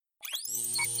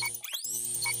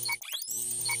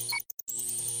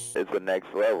It's the next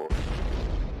level.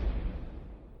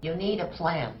 You need a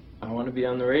plan. I want to be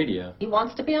on the radio. He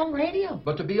wants to be on radio.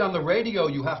 But to be on the radio,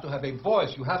 you have to have a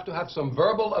voice. You have to have some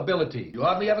verbal ability. You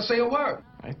hardly ever say a word.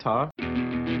 I talk.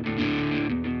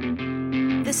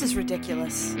 This is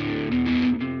ridiculous.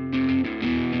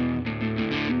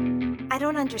 I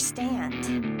don't understand.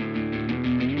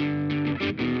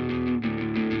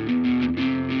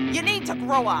 You need to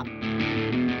grow up.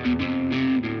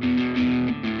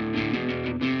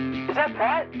 Is that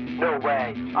Pat? No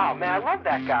way. Oh, man, I love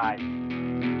that guy.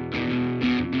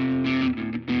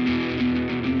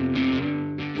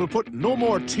 We'll put no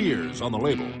more tears on the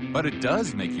label. But it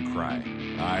does make you cry.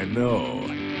 I know.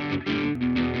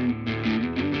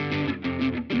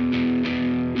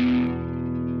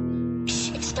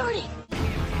 Shh, it's starting.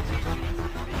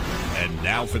 And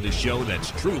now for the show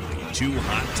that's truly too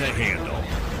hot to handle.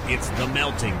 It's The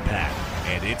Melting Pat,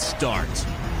 and it starts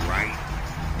right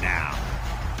now.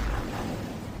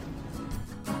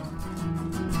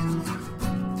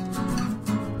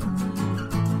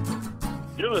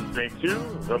 You're listening to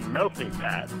The Melting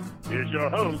Pat. Here's your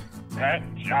host, Pat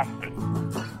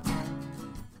Johnson.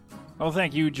 Well,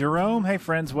 thank you, Jerome. Hey,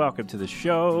 friends, welcome to the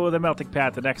show, The Melting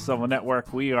Pat, the Next Level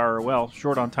Network. We are, well,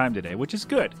 short on time today, which is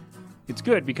good. It's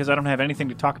good because I don't have anything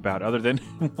to talk about other than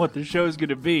what the show's going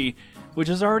to be, which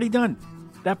is already done.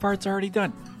 That part's already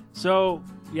done. So,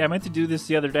 yeah, I meant to do this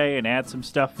the other day and add some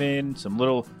stuff in, some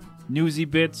little newsy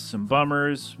bits, some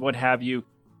bummers, what have you.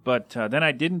 But then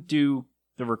I didn't do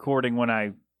the recording when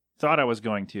I thought I was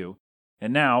going to.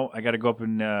 And now I got to go up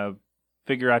and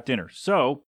figure out dinner.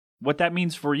 So what that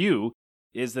means for you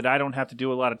is that I don't have to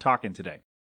do a lot of talking today.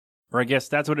 Or I guess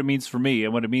that's what it means for me.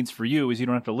 And what it means for you is you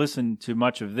don't have to listen to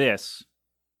much of this.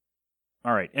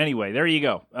 All right. Anyway, there you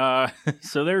go.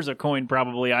 So there's a coin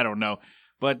probably. I don't know.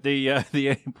 But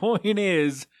the point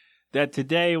is that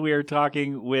today we are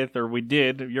talking with, or we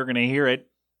did, you're going to hear it,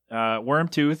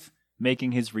 Wormtooth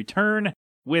making his return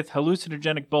with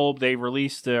Hallucinogenic Bulb. They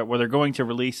released, they're going to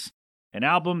release an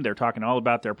album. They're talking all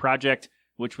about their project,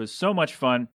 which was so much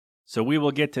fun. So we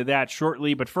will get to that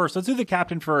shortly. But first, let's do the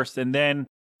captain first, and then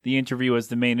the interview as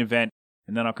the main event,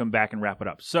 and then I'll come back and wrap it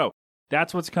up. So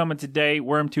that's what's coming today,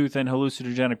 Wormtooth and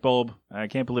Hallucinogenic Bulb. I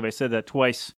can't believe I said that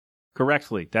twice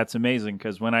correctly. That's amazing,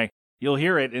 because you'll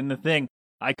hear it in the thing,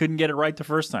 I couldn't get it right the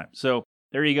first time. So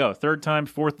there you go. Third time,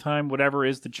 fourth time, whatever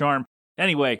is the charm.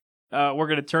 Anyway, we're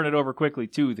going to turn it over quickly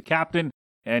to the captain,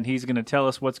 and he's going to tell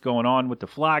us what's going on with the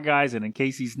Fly Guys. And in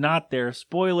case he's not there,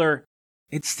 spoiler,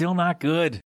 it's still not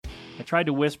good. I tried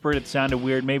to whisper it. It sounded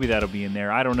weird. Maybe that'll be in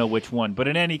there. I don't know which one. But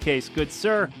in any case, good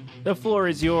sir, the floor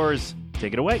is yours.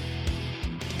 Take it away.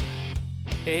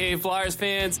 Hey, Flyers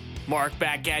fans. Mark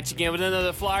back at you again with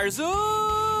another Flyers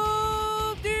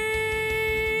update.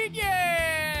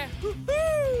 Yeah!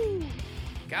 Woo-hoo!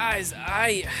 Guys,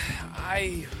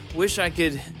 I wish I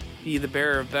could be the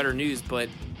bearer of better news, but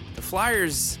the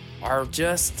Flyers are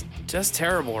just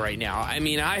terrible right now. I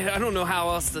mean, I don't know how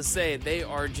else to say it. They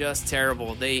are just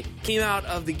terrible. They came out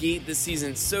of the gate this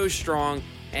season so strong,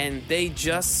 and they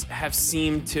just have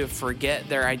seemed to forget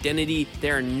their identity.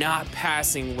 They're not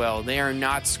passing well. They are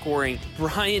not scoring.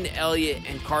 Brian Elliott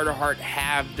and Carter Hart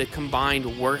have the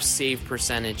combined worst save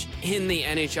percentage in the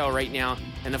NHL right now,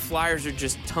 and the Flyers are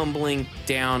just tumbling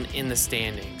down in the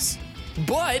standings.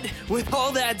 But with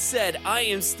all that said, I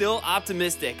am still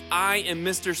optimistic. I am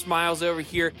Mr. Smiles over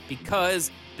here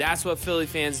because that's what Philly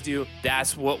fans do.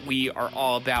 That's what we are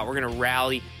all about. We're going to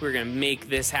rally. We're going to make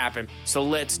this happen. So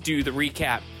let's do the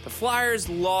recap. The Flyers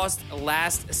lost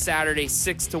last Saturday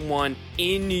 6-1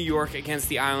 in New York against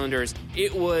the Islanders.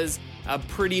 It was a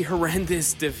pretty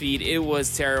horrendous defeat. It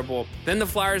was terrible. Then the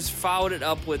Flyers followed it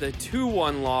up with a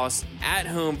 2-1 loss at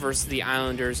home versus the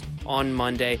Islanders on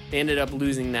Monday. They ended up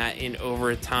losing that in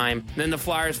overtime. Then the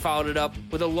Flyers followed it up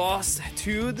with a loss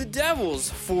to the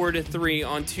Devils 4-3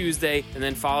 on Tuesday, and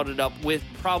then followed it up with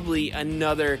probably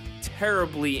another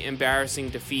terribly embarrassing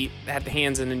defeat at the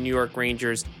hands of the New York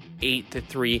Rangers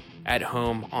 8-3 at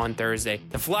home on Thursday.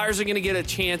 The Flyers are going to get a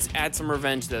chance at some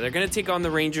revenge though. They're going to take on the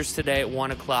Rangers today at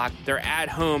 1 o'clock. They're at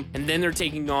home, and then they're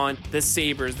taking on the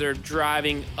Sabres. They're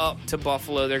driving up to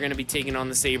Buffalo. They're going to be taking on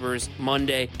the Sabres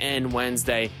Monday and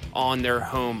Wednesday on their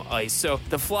home ice. So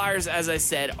the Flyers, as I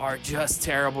said, are just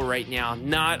terrible right now.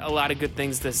 Not a lot of good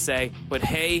things to say, but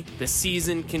hey, the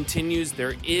season continues.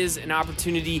 There is an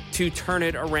opportunity to turn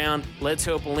it around. Let's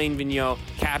hope Alain Vigneault,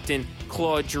 captain,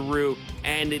 Claude Giroux,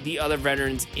 and the other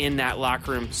veterans in that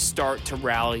locker room start to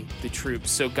rally the troops.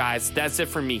 So guys, that's it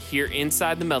for me here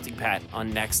inside the Melting Pat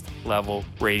on Next Level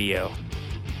Radio.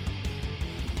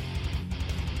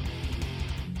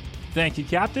 Thank you,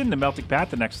 Captain. The Melting Pat,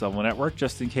 the Next Level Network,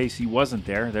 just in case he wasn't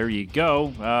there. There you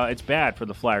go. It's bad for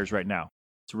the Flyers right now.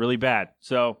 It's really bad.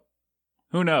 So,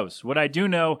 who knows? What I do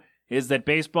know is that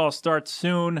baseball starts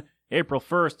soon, April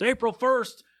 1st. April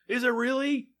 1st? Is it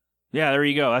really? Yeah, there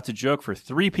you go. That's a joke for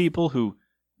 3 people who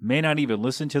may not even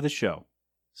listen to the show.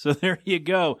 So there you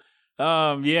go.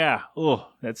 Yeah. Oh,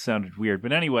 that sounded weird.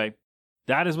 But anyway,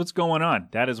 that is what's going on.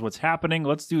 That is what's happening.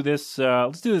 Let's do this.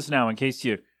 Let's do this now in case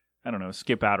you, I don't know,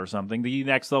 skip out or something. The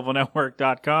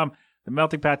nextlevelnetwork.com, the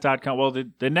meltingpat.com. Well,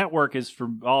 the network is for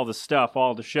all the stuff,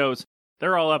 all the shows.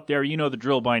 They're all up there. You know the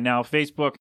drill by now.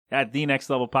 Facebook at The Next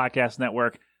Level Podcast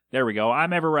Network. There we go.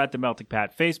 I'm everywhere at The Melting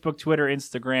Pat. Facebook, Twitter,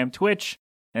 Instagram, Twitch,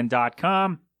 and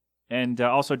 .com. And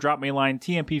also drop me a line,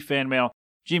 tmpfanmail,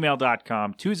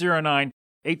 gmail.com,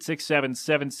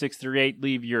 209-867-7638.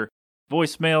 Leave your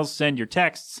voicemails, send your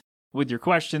texts with your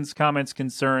questions, comments,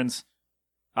 concerns,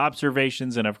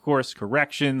 observations, and of course,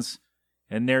 corrections.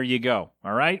 And there you go.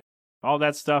 All right? All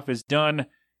that stuff is done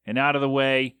and out of the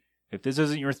way. If this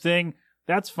isn't your thing,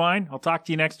 that's fine. I'll talk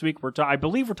to you next week. I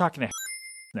believe we're talking to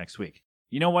next week.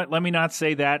 You know what? Let me not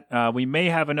say that. We may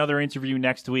have another interview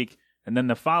next week. And then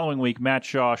the following week, Matt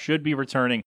Shaw should be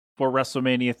returning for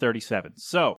WrestleMania 37.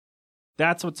 So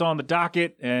that's what's on the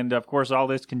docket. And of course, all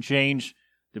this can change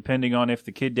depending on if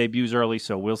the kid debuts early.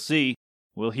 So we'll see.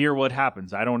 We'll hear what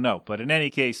happens. I don't know. But in any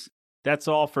case, that's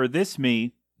all for this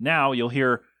me. Now you'll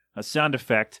hear a sound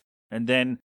effect and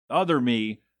then other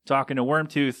me talking to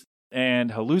Wormtooth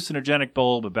and Hallucinogenic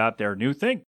Bulb about their new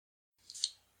thing.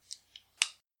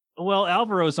 Well,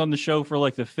 Alvaro's on the show for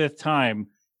like the 5th time,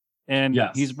 and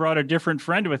he's brought a different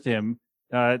friend with him.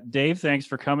 Dave, thanks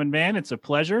for coming, man. It's a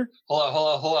pleasure.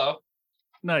 Hello.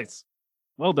 Nice.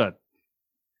 Well done.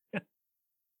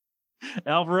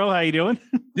 Alvaro, how you doing?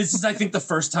 This is, I think, the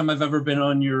first time I've ever been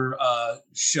on your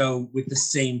show with the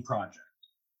same project.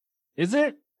 Is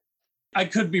it? I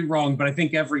could be wrong, but I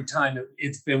think every time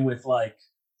it's been with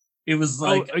it was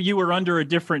like... Oh, you were under a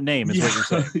different name is what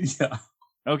you're saying. Yeah.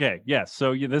 Okay, yes.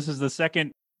 So this is the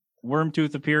second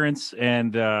Wormtooth appearance,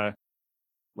 and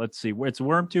let's see. It's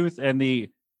Wormtooth and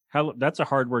that's a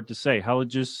hard word to say. I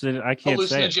can't say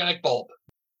it. Hallucinogenic Bulb.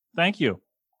 Thank you.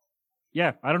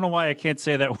 Yeah, I don't know why I can't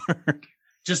say that word.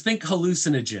 Just think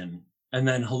hallucinogen and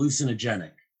then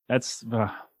hallucinogenic. That's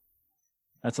a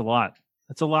lot.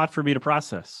 That's a lot for me to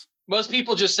process. Most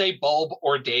people just say Bulb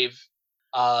or Dave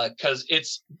because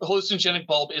it's Hallucinogenic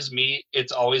Bulb is me.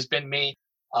 It's always been me,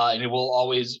 and it will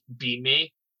always be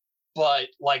me. But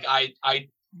I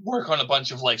work on a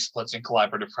bunch of splits and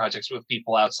collaborative projects with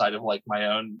people outside of my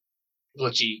own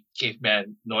glitchy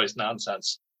caveman noise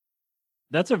nonsense.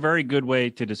 That's a very good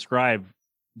way to describe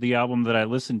the album that I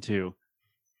listened to,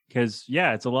 because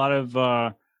it's a lot of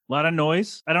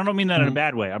noise. I don't mean that in a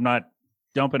bad way. I'm not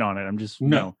dumping on it. I'm just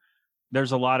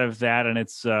there's a lot of that, and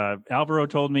it's Alvaro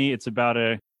told me it's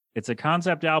a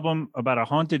concept album about a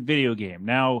haunted video game.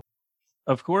 Now,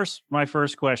 of course, my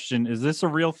first question is: this a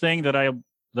real thing that I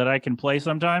can play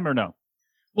sometime or no?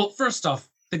 Well, first off,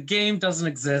 the game doesn't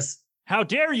exist. How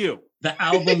dare you? The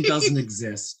album doesn't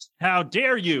exist. How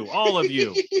dare you, all of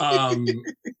you?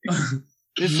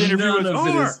 This interview is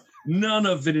over. None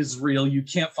of it is real. You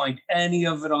can't find any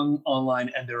of it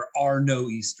online, and there are no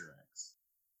Easter eggs.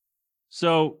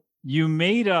 So you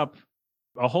made up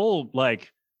a whole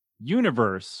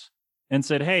universe and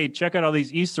said, "Hey, check out all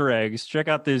these Easter eggs. Check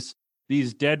out these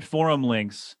dead forum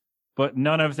links." But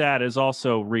none of that is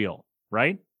also real,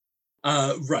 right?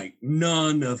 Right.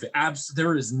 None of it.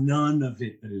 There is none of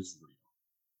it that is real.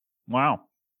 Wow.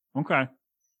 Okay.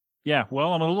 Yeah.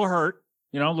 Well, I'm a little hurt,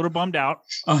 a little bummed out.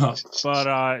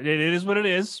 But it is what it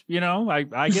is.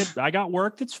 I got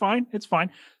work. It's fine. It's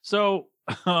fine. So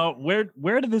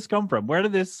where did this come from?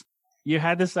 You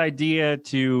had this idea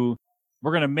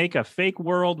we're going to make a fake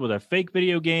world with a fake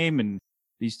video game, and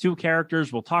these 2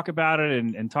 characters will talk about it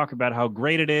and talk about how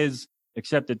great it is,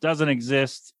 except it doesn't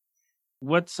exist.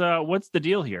 What's the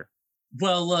deal here?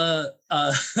 Well,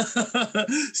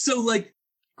 so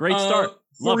great start.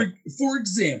 For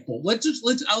example,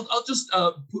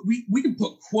 we can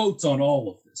put quotes on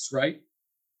all of this, right?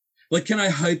 Can I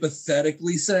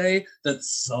hypothetically say that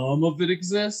some of it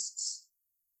exists?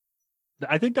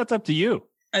 I think that's up to you.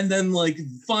 And then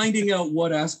finding out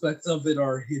what aspects of it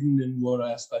are hidden and what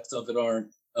aspects of it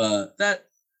aren't. I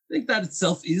think that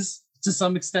itself is to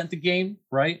some extent the game,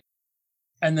 right?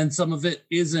 And then some of it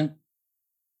isn't.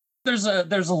 There's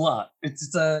a lot.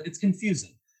 It's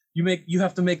confusing. You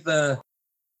have to make the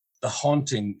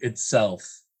haunting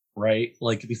itself, right?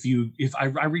 If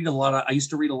I read a lot of, I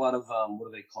used to read a lot of what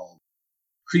are they called?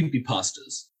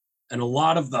 Creepypastas. And a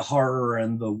lot of the horror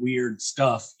and the weird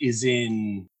stuff is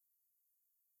in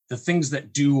the things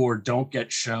that do or don't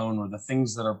get shown, or the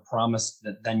things that are promised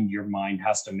that then your mind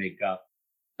has to make up.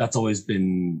 That's always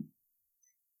been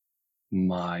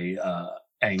my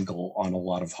angle on a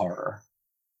lot of horror.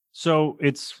 So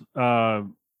it's a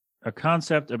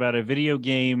concept about a video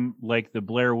game like the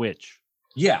Blair Witch.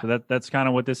 Yeah. So that's kind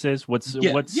of what this is. What's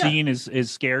seen is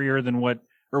scarier than what,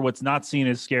 or what's not seen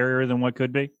is scarier than what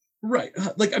could be. Right.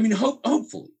 Like, I mean,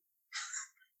 hopefully.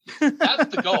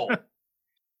 That's the goal.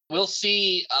 We'll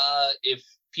see if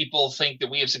people think that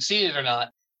we have succeeded or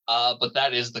not, but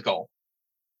that is the goal.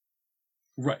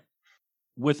 Right.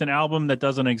 With an album that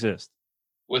doesn't exist.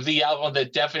 With the album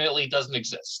that definitely doesn't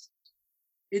exist.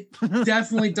 It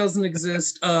definitely doesn't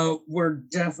exist. We're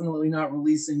definitely not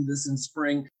releasing this in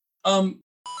spring.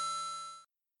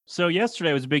 So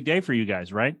yesterday was a big day for you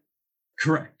guys, right?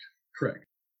 Correct.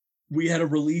 We had a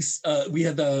release. We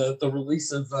had the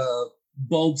release of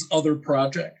Bulb's other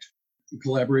project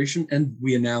collaboration, and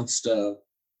we announced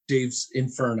Dave's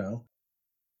Inferno,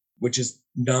 which is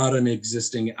not an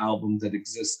existing album that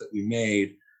exists that we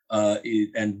made.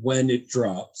 And when it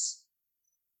drops,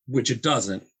 which it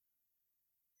doesn't,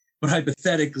 but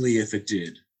hypothetically, if it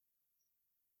did,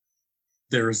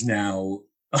 there is now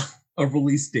a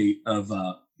release date of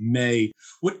May.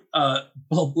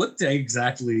 What day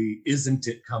exactly isn't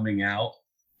it coming out?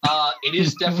 It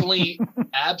is definitely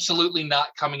absolutely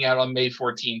not coming out on May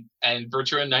 14th, and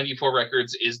Virtua 94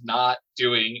 Records is not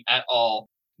doing at all.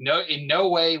 No, in no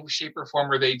way, shape, or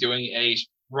form are they doing a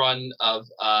run of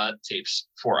tapes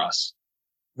for us.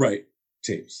 Right,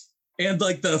 tapes. And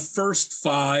like the first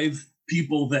 5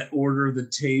 people that order the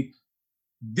tape,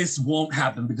 this won't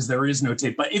happen because there is no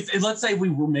tape. But if let's say we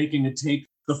were making a tape,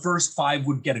 the first 5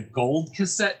 would get a gold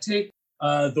cassette tape,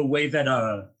 the way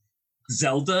that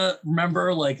Zelda,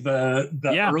 remember, like the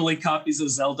early copies of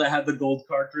Zelda had the gold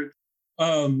cartridge,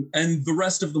 and the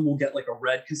rest of them will get like a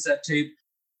red cassette tape.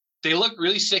 They look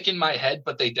really sick in my head,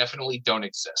 but they definitely don't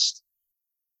exist.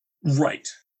 Right.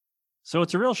 So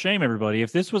it's a real shame, everybody.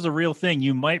 If this was a real thing,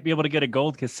 you might be able to get a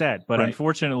gold cassette, but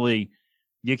unfortunately,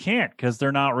 you can't because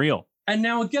they're not real. And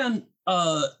now again,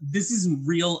 this isn't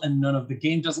real, and none of the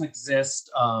game doesn't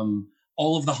exist. All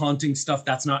of the haunting stuff,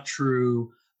 that's not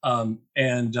true. But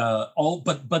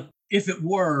if it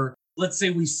were, let's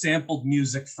say we sampled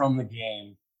music from the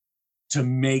game to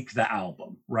make the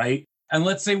album, right? And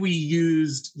let's say we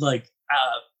used like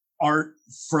art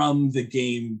from the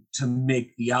game to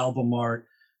make the album art,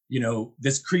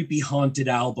 this creepy haunted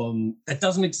album that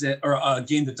doesn't exist, or a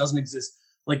game that doesn't exist.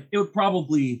 Like, it would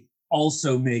probably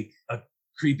also make a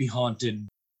creepy haunted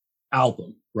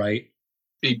album, right?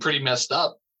 Be pretty messed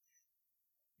up.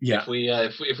 Yeah.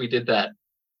 If we did that.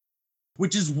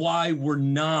 Which is why we're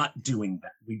not doing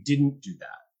that. We didn't do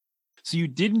that. So you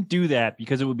didn't do that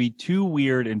because it would be too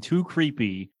weird and too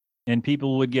creepy, and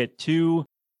people would get too,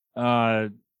 I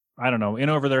don't know, in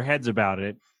over their heads about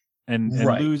it and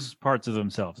lose parts of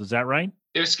themselves. Is that right?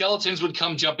 Their skeletons would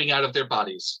come jumping out of their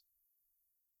bodies.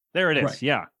 There it is,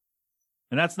 yeah.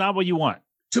 And that's not what you want.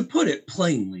 To put it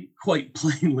plainly, quite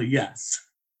plainly, yes.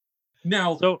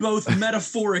 Now, both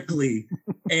metaphorically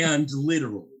and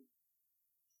literally,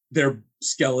 their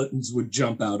skeletons would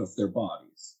jump out of their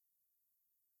bodies.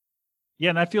 Yeah,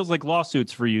 and that feels like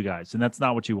lawsuits for you guys, and that's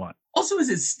not what you want. Also, is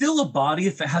it still a body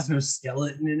if it has no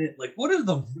skeleton in it? Like, what are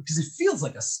because it feels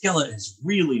like a skeleton is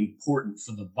really important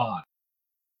for the body.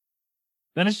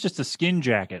 Then it's just a skin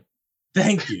jacket.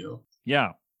 Thank you.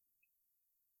 Yeah.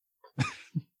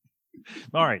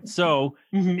 All right, so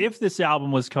if this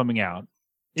album was coming out,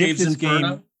 Dave's if this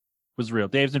Inferno game was real,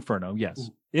 Dave's Inferno, yes.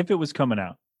 If it was coming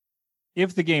out,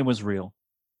 if the game was real,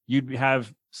 you'd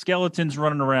have skeletons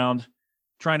running around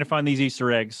trying to find these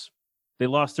Easter eggs. They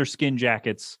lost their skin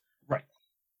jackets. Right.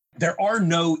 There are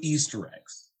no Easter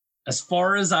eggs. As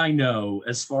far as I know,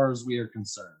 as far as we are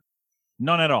concerned.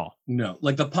 None at all. No.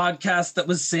 Like the podcast that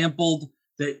was sampled,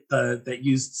 that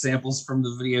used samples from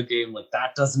the video game, like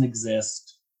that doesn't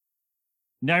exist.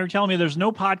 Now you're telling me there's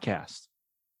no podcast.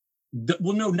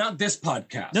 Well, no, not this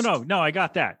podcast. No, I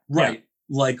got that. Right.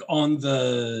 Yeah. Like on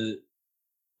the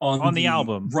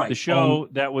album, right? The show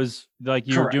that was like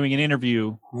you were doing an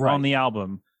interview on the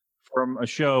album from a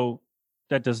show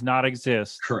that does not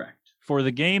exist. Correct. For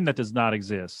the game that does not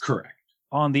exist. Correct.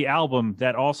 On the album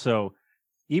that also,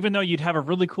 even though you'd have a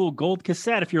really cool gold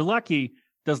cassette if you're lucky,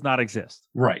 does not exist.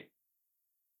 Right.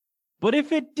 But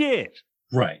if it did.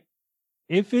 Right.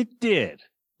 If it did.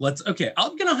 I'm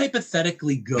going to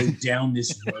hypothetically go down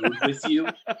this road with you.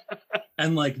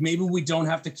 And like, maybe we don't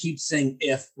have to keep saying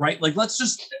if, right? Like, let's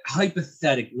just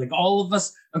hypothetically, like all of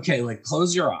us, okay, like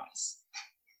close your eyes.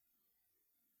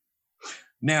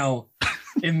 Now,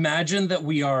 imagine that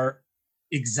we are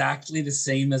exactly the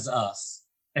same as us,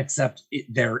 except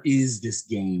there is this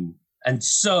game. And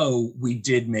so we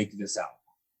did make this album.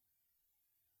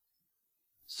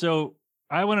 So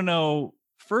I want to know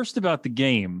first about the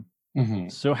game. Mm-hmm.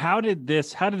 So how did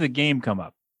the game come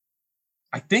up?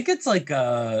 I think it's like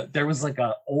there was like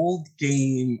a old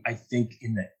game, I think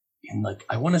in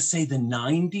I want to say the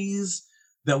 90s,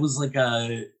 that was like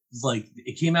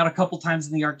it came out a couple times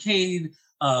in the arcade,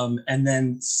 and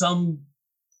then some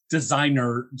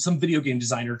video game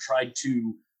designer tried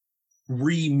to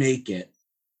remake it,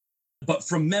 but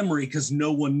from memory, because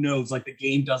no one knows, like the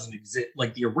game doesn't exist,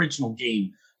 like the original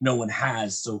game no one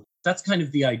has. So that's kind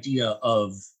of the idea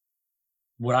of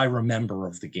what I remember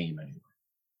of the game anyway.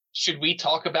 Should we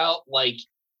talk about like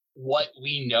what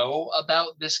we know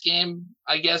about this game?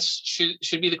 I guess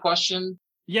should be the question.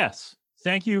 Yes.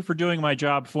 Thank you for doing my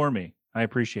job for me. I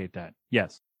appreciate that.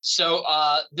 Yes. So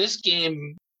this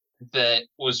game that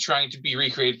was trying to be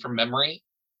recreated from memory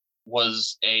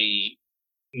was a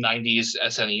 90s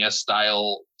SNES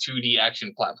style 2D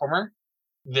action platformer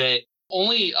that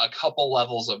only a couple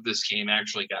levels of this game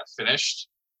actually got finished.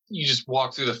 You just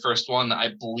walk through the first one. I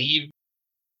believe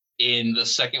in the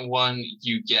second one,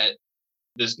 you get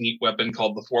this neat weapon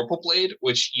called the Vorpal Blade,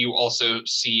 which you also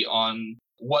see on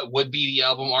what would be the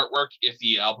album artwork if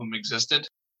the album existed.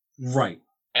 Right.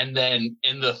 And then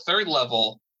in the third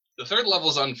level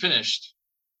is unfinished,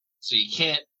 so you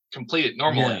can't complete it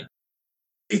normally. Yeah.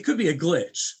 It could be a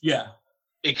glitch. Yeah.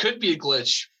 It could be a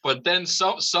glitch, but then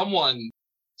someone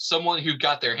who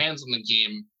got their hands on the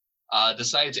game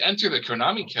decided to enter the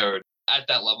Konami code at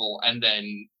that level, and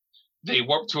then they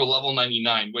warped to a level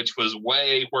 99, which was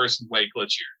way worse and way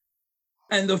glitchier.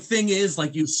 And the thing is,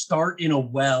 like, you start in a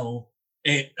well.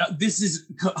 This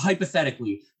is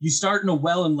hypothetically, you start in a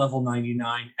well in level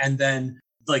 99, and then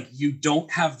like you don't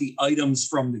have the items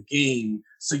from the game,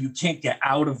 so you can't get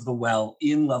out of the well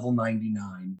in level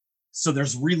 99. So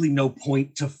there's really no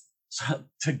point to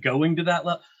going to that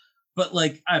level. But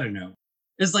like, I don't know.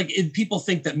 It's like people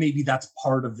think that maybe that's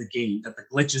part of the game, that the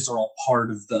glitches are all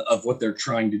part of what they're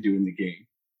trying to do in the game.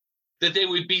 That they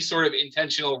would be sort of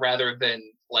intentional rather than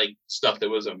like stuff that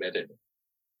was omitted.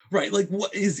 Right, like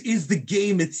what is the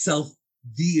game itself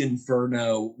the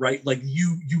Inferno, right? Like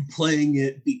you playing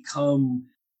it become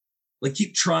like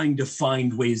keep trying to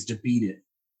find ways to beat it,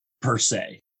 per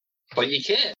se. But you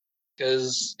can't,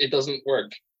 because it doesn't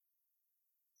work.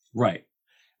 Right.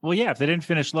 Well, yeah, if they didn't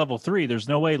finish level 3, there's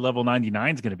no way level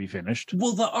 99 is going to be finished.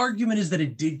 Well, the argument is that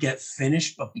it did get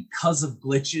finished, but because of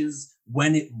glitches,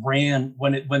 when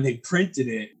they printed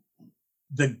it,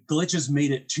 the glitches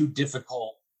made it too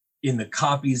difficult in the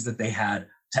copies that they had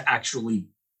to actually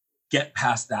get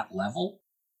past that level.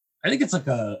 I think it's like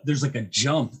there's like a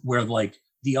jump where like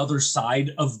the other side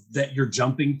of that you're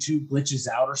jumping to glitches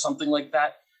out or something like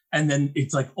that. And then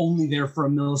it's like only there for a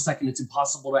millisecond. It's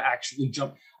impossible to actually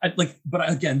jump. But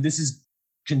again, this is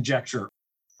conjecture.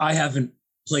 I haven't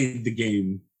played the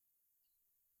game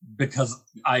because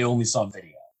I only saw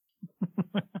video.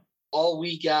 All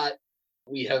we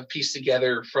have pieced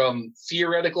together from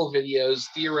theoretical videos,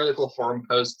 theoretical forum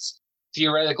posts,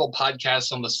 theoretical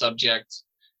podcasts on the subject,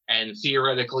 and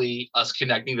theoretically us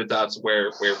connecting the dots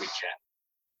where we can.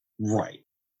 Right.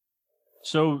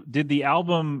 So did the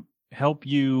album help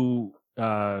you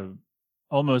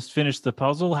almost finish the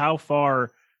puzzle? How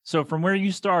far? So from where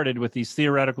you started with these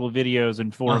theoretical videos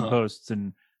and forum posts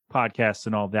and podcasts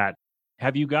and all that,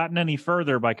 have you gotten any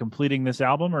further by completing this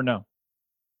album or no?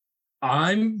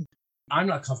 I'm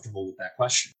not comfortable with that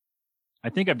question. I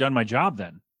think I've done my job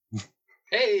then.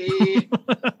 Hey.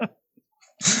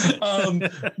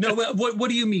 No, what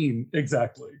do you mean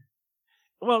exactly?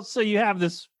 Well, so you have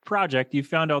this project, you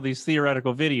found all these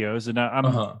theoretical videos, and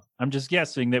I'm just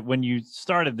guessing that when you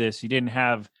started this, you didn't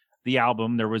have the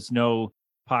album. There was no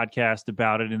podcast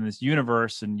about it in this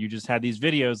universe, and you just had these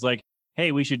videos like,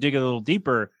 hey, we should dig a little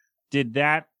deeper. Did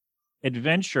that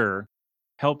adventure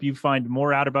help you find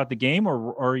more out about the game,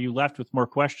 or are you left with more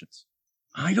questions?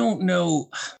 I don't know.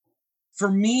 For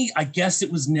me, I guess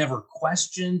it was never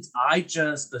questions.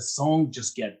 The song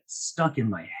just gets stuck in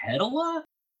my head a lot.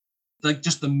 Like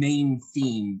just the main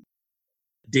theme.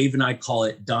 Dave and I call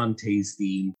it Dante's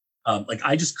theme. Like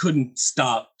I just couldn't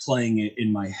stop playing it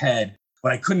in my head,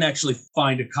 but I couldn't actually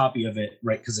find a copy of it,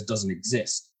 right? Because it doesn't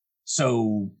exist.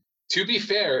 So to be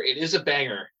fair, it is a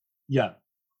banger. Yeah.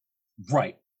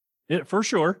 Right. For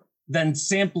sure. Then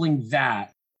sampling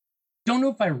that, don't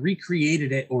know if I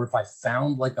recreated it or if I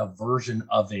found like a version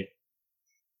of it.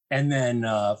 And then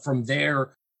from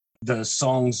there, the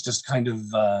songs just kind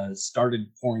of started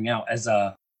pouring out as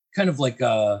a kind of like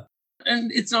a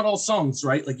And it's not all songs,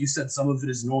 right? Like you said, some of it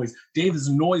is noise. Dave is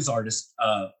a noise artist.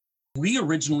 We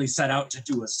originally set out to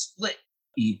do a split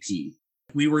EP.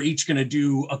 We were each going to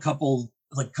do a couple,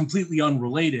 like completely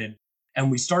unrelated. And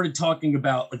we started talking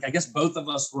about, like, I guess both of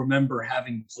us remember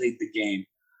having played the game,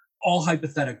 all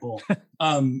hypothetical.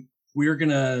 We were going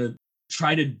to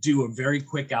try to do a very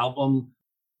quick album,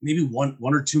 maybe one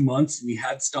or 2 months. We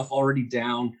had stuff already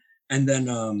down, and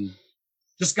then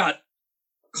just got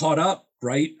caught up,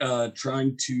 right?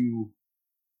 Trying to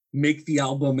make the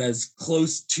album as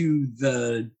close to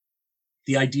the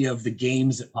idea of the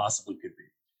games it possibly could be.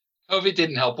 COVID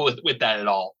didn't help with that at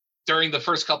all. During the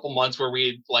first couple months where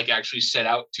we like actually set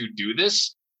out to do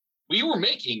this, we were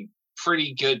making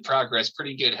pretty good progress,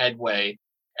 pretty good headway,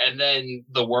 and then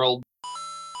the world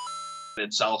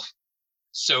itself.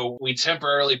 So we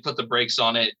temporarily put the brakes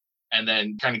on it and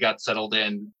then kind of got settled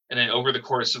in. And then over the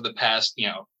course of the past,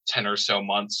 10 or so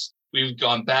months, we've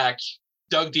gone back,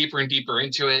 dug deeper and deeper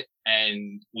into it,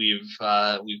 and we've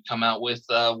come out with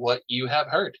what you have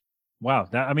heard. Wow.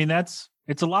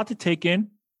 It's a lot to take in.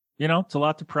 It's a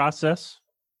lot to process.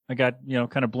 I got,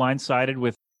 kind of blindsided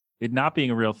with it not being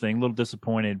a real thing, a little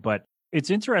disappointed, but it's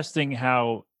interesting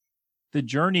how the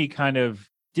journey kind of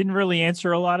didn't really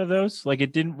answer a lot of those. Like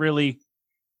it didn't really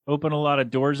open a lot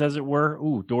of doors, as it were.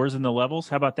 Ooh, doors in the levels.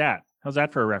 How about that? How's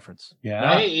that for a reference?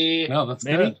 Yeah. Hey. No, that's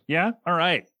maybe good. Yeah. All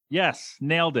right. Yes.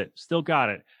 Nailed it. Still got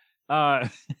it.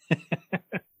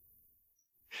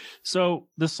 So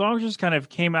the songs just kind of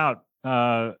came out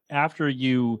after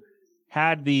you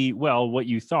had what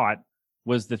you thought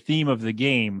was the theme of the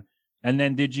game. And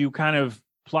then did you kind of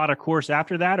plot a course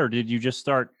after that, or did you just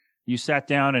you sat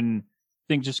down and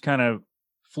things just kind of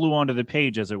flew onto the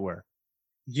page, as it were?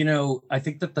 I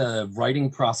think that the writing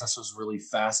process was really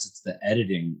fast. It's the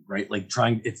editing, right? Like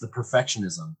it's the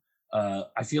perfectionism.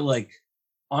 I feel like,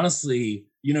 honestly,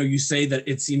 you say that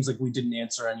it seems like we didn't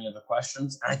answer any of the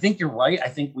questions. And I think you're right. I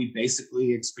think we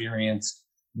basically experienced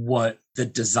what the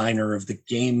designer of the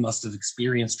game must have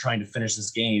experienced trying to finish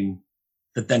this game,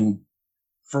 that then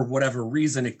for whatever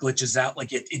reason it glitches out.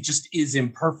 Like it just is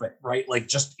imperfect, right? Like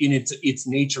just in its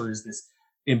nature is this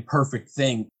imperfect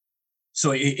thing.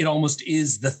 So it almost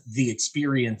is the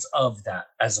experience of that,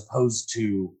 as opposed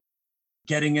to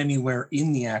getting anywhere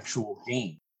in the actual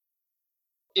game.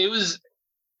 It was,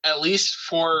 at least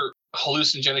for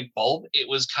Hallucinogenic Bulb, it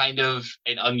was kind of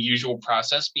an unusual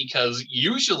process because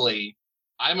usually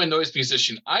I'm a noise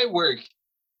musician. I work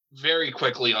very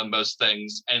quickly on most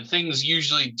things, and things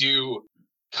usually do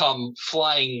come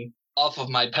flying off of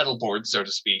my pedal board, so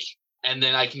to speak. And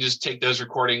then I can just take those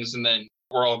recordings and then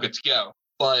we're all good to go.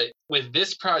 But with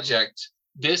this project,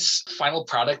 this final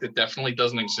product that definitely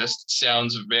doesn't exist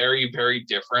sounds very, very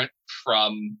different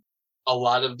from a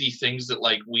lot of the things that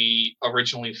we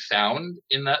originally found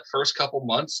in that first couple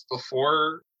months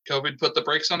before COVID put the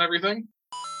brakes on everything.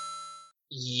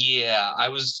 Yeah, I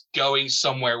was going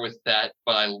somewhere with that,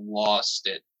 but I lost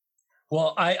it.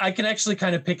 Well, I can actually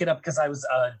kind of pick it up because I was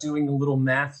doing a little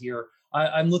math here.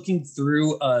 I'm looking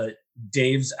through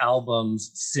Dave's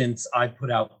albums since I put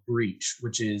out Breach,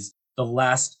 which is the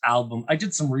last album. I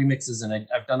did some remixes and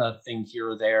I've done a thing here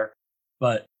or there,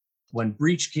 but when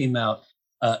Breach came out,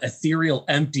 Ethereal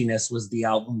Emptiness was the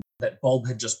album that Bulb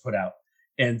had just put out.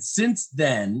 And since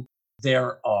then,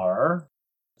 there are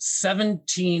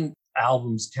 17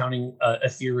 albums, counting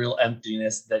Ethereal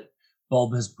Emptiness, that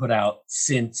Bulb has put out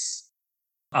since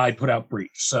I put out Breach.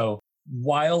 So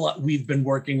while we've been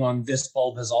working on this,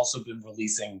 Bulb has also been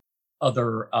releasing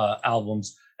other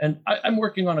albums. And I'm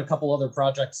working on a couple other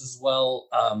projects as well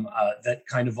that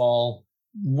kind of all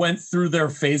went through their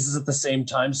phases at the same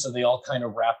time. So they all kind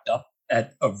of wrapped up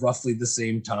at roughly the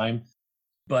same time.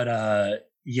 But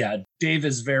yeah, Dave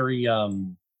is very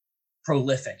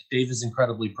prolific. Dave is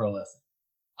incredibly prolific.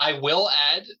 I will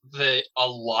add that a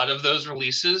lot of those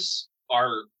releases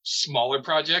are smaller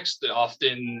projects that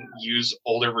often use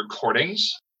older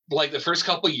recordings. Like the first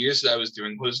couple of years that I was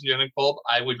doing Hallucinogenic Bulb,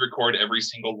 I would record every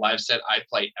single live set I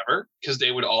play ever because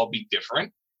they would all be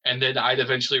different. And then I'd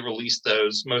eventually release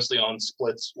those mostly on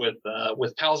splits with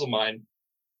pals of mine.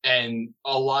 And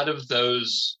a lot of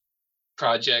those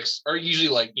projects are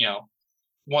usually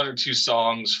 1 or 2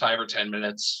 songs, 5 or 10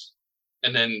 minutes,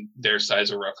 and then their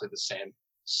size are roughly the same.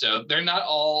 So they're not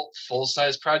all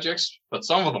full-size projects, but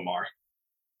some of them are.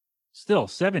 Still,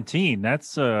 17.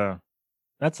 That's a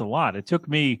lot. It took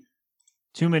me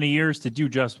too many years to do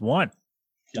just one.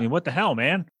 Yeah. I mean, what the hell,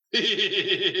 man?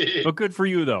 But good for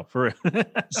you, though.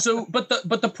 So, but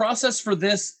the process for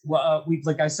this, we,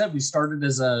 like I said, we started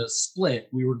as a split.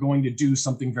 We were going to do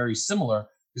something very similar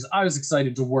because I was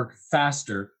excited to work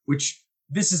faster, which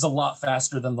this is a lot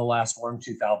faster than the last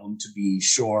Wormtooth album, to be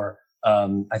sure.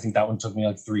 I think that one took me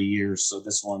like 3 years. So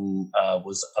this one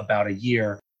was about a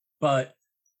year. But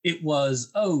it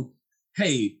was, oh,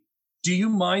 hey, do you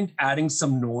mind adding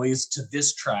some noise to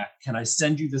this track? Can I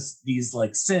send you these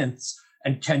like synths,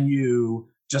 and can you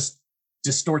just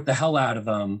distort the hell out of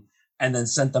them and then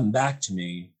send them back to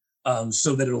me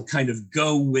so that it'll kind of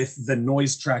go with the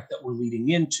noise track that we're leading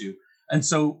into? And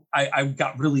so I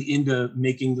got really into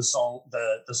making the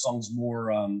songs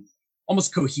more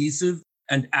almost cohesive.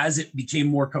 And as it became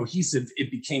more cohesive, it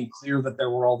became clear that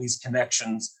there were all these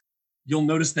connections. You'll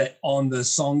notice that on the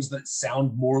songs that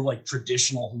sound more like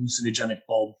traditional Hallucinogenic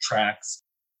Bulb tracks,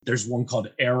 there's one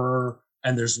called Error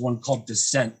and there's one called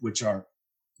Descent,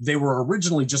 they were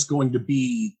originally just going to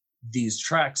be these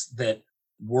tracks that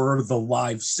were the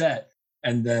live set.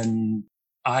 And then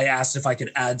I asked if I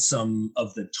could add some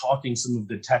of the talking, some of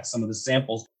the text, some of the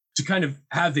samples to kind of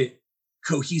have it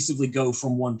cohesively go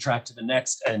from one track to the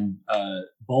next. And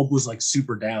Bulb was like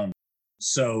super down.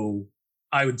 So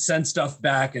I would send stuff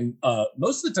back, and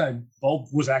most of the time Bulb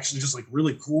was actually just like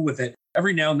really cool with it.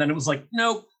 Every now and then it was like,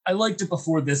 nope, I liked it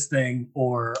before this thing,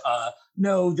 or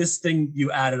no, this thing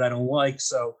you added I don't like.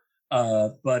 So,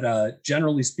 but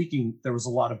generally speaking, there was a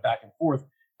lot of back and forth.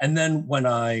 And then when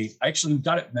I actually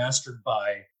got it mastered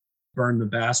by Burn the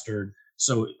Bastard,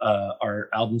 so our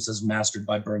album says mastered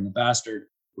by Burn the Bastard,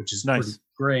 which is nice. Pretty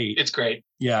great. It's great.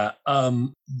 Yeah.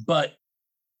 But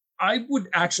I would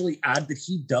actually add that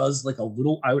he does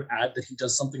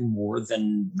something more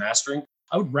than mastering.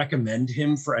 I would recommend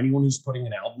him for anyone who's putting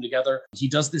an album together. He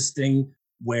does this thing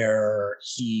where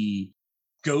he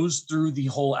goes through the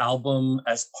whole album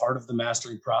as part of the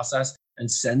mastering process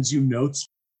and sends you notes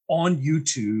on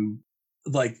YouTube.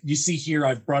 Like you see here,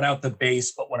 I've brought out the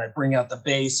bass, but when I bring out the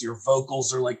bass, your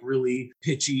vocals are like really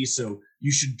pitchy. So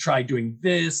you should try doing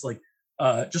this,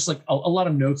 just like a lot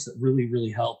of notes that really, really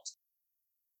helped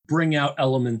bring out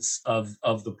elements of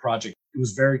the project. It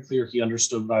was very clear he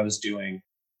understood what I was doing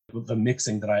with the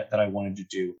mixing that I wanted to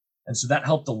do. And so that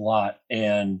helped a lot.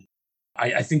 And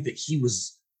I think that he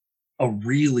was a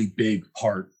really big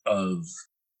part of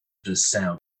the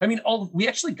sound. I mean, we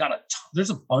actually got there's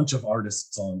a bunch of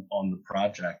artists on the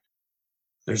project.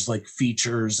 There's like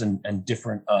features and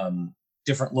different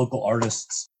local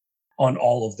artists on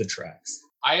all of the tracks.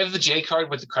 I have the J card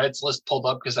with the credits list pulled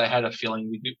up because I had a feeling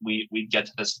we'd get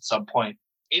to this at some point.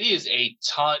 It is a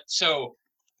ton. So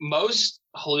most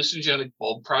Hallucinogenic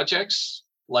Bulb projects,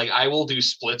 like I will do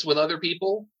splits with other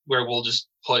people where we'll just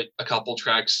put a couple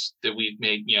tracks that we've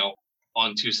made,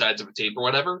 on two sides of a tape or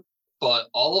whatever. But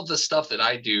all of the stuff that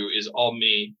I do is all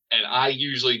me. And I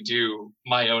usually do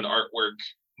my own artwork,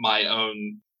 my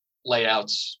own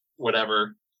layouts,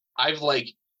 whatever. I've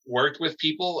worked with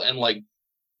people and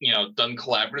done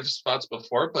collaborative spots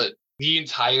before, but the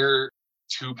entire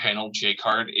 2-panel J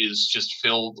card is just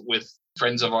filled with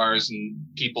friends of ours and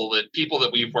people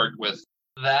that we've worked with.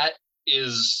 That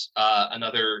is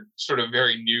another sort of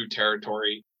very new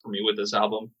territory for me with this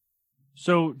album.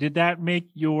 So did that make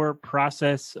your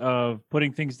process of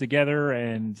putting things together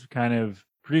and kind of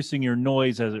producing your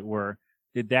noise, as it were,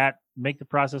 did that make the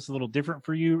process a little different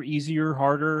for you? Easier,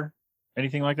 harder,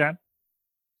 anything like that?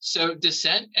 So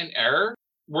Descent and Error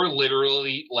were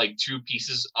literally like two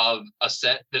pieces of a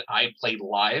set that I played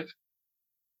live.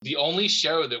 The only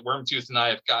show that Wormtooth and I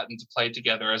have gotten to play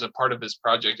together as a part of this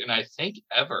project, and I think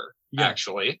ever,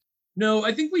 actually. No,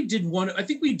 I think we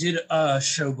did a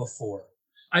show before.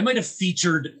 I might have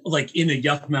featured in a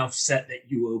Yuck Mouth set that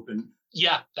you opened.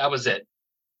 Yeah, that was it.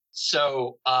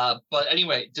 So, but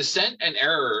anyway, Descent and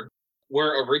Error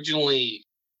were originally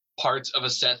parts of a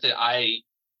set that I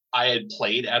had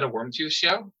played at a Wormtooth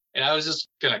show. And I was just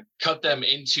going to cut them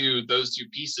into those two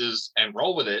pieces and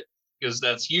roll with it, because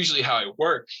that's usually how I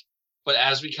work. But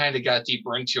as we kind of got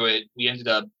deeper into it, we ended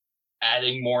up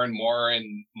adding more and more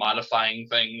and modifying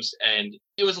things. And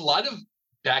it was a lot of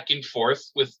back and forth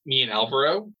with me and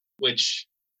Alvaro, which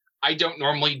I don't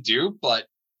normally do, but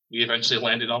we eventually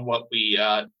landed on what we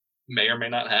may or may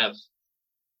not have.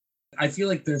 I feel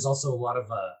like there's also a lot of,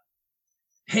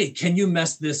 hey, can you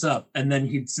mess this up? And then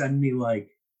he'd send me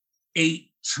 8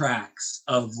 tracks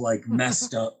of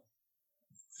messed up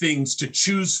things to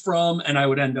choose from, and I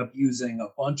would end up using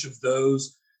a bunch of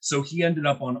those. So he ended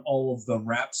up on all of the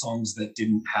rap songs that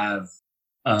didn't have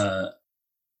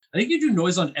I think you do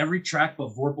noise on every track but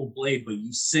Vorpal Blade, but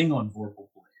you sing on Vorpal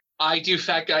Blade. I do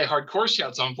Fat Guy Hardcore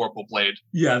Shouts on Vorpal Blade.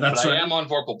 Yeah, that's right. I am on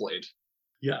Vorpal Blade.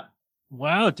 Yeah.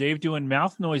 Wow, Dave doing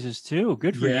mouth noises too.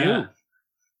 Good for you.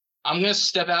 I'm going to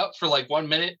step out for 1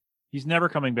 minute. He's never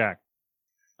coming back.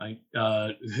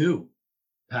 Who?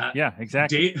 Pat? Yeah,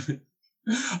 exactly.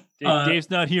 Dave's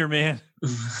not here, man.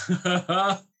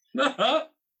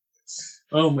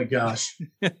 Oh my gosh.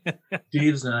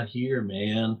 Dave's not here,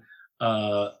 man.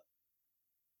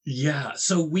 Yeah,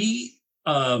 so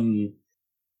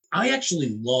I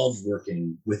actually love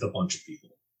working with a bunch of people.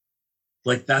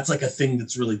 Like, that's like a thing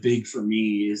that's really big for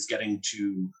me, is getting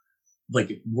to,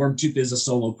 like, Wormtooth is a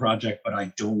solo project, but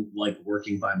I don't like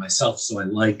working by myself. So I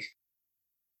like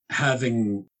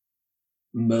having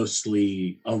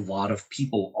mostly a lot of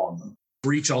people on them.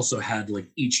 Breach also had, like,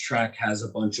 each track has a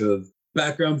bunch of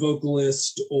background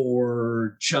vocalist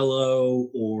or cello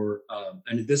or,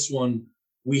 and this one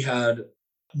we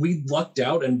lucked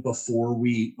out. And before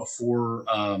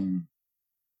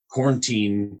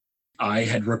quarantine, I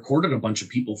had recorded a bunch of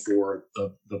people for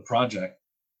the project,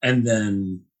 and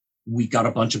then we got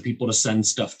a bunch of people to send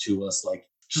stuff to us, like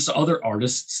just other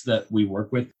artists that we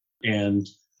work with. And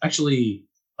actually,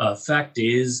 Fact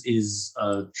is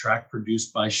a track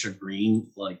produced by Shagreen.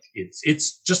 Like,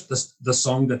 it's just the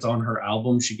song that's on her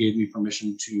album. She gave me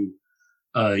permission to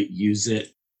use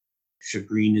it.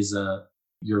 Shagreen is a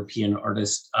European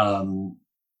artist.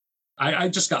 I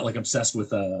just got, like, obsessed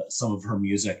with some of her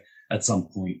music. At some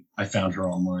point, I found her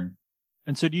online.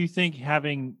 And so, do you think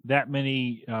having that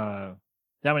many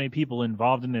people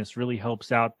involved in this really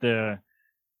helps out I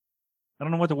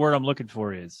don't know what the word I'm looking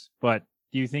for is, but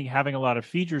do you think having a lot of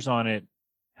features on it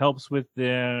helps with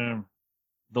the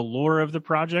lore of the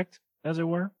project, as it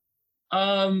were?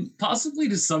 Possibly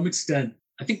to some extent.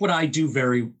 I think what I do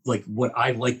what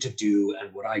I like to do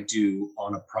and what I do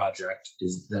on a project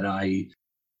is that I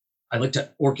like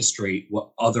to orchestrate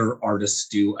what other artists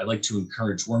do. I like to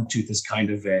encourage. Wormtooth is kind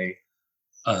of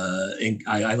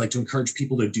I like to encourage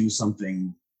people to do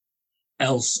something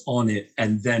else on it,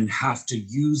 and then have to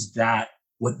use that,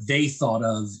 what they thought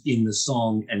of in the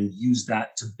song, and use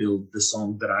that to build the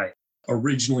song that I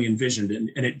originally envisioned.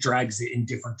 And it drags it in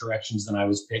different directions than I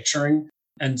was picturing.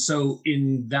 And so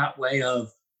in that way of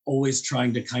always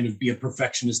trying to kind of be a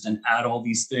perfectionist and add all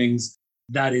these things,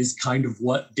 that is kind of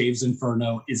what Dave's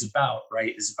Inferno is about,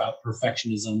 right? Is about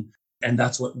perfectionism. And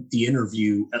that's what the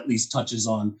interview at least touches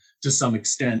on to some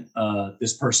extent,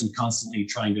 this person constantly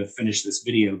trying to finish this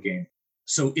video game.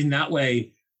 So in that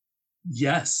way,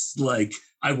 yes, like,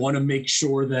 I want to make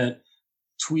sure that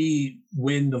Twee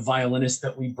Win, the violinist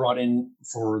that we brought in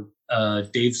for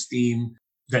Dave's theme,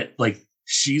 that, like,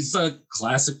 she's a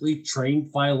classically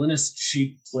trained violinist.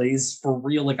 She plays for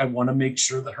real. Like, I want to make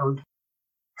sure that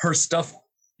her stuff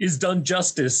is done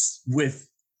justice with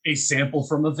a sample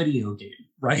from a video game,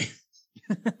 right?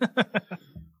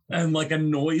 And, like, a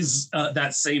noise,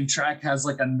 that same track has,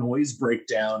 like, a noise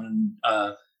breakdown, and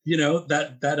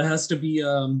that has to be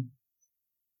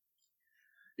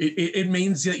it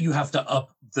means that you have to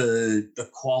up the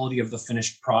quality of the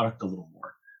finished product a little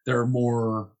more. There are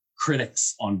more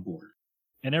critics on board,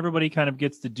 and everybody kind of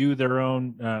gets to do their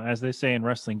own, as they say in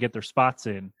wrestling, get their spots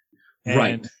in, and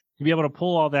right? To be able to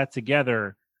pull all that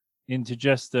together into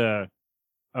just a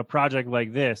project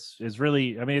like this is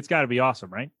really, I mean, it's got to be awesome,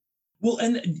 right? Well,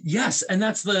 and yes, and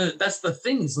that's the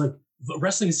thing, is, like,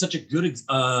 wrestling is such a good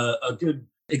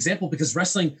example, because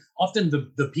wrestling, often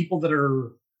the people that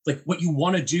are, like, what you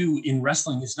want to do in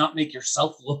wrestling is not make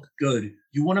yourself look good.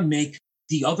 You want to make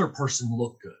the other person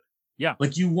look good. Yeah.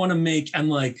 Like, you want to make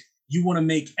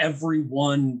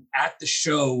everyone at the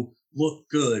show look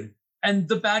good, and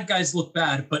the bad guys look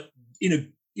bad, but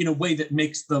in a way that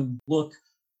makes them look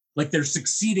like they're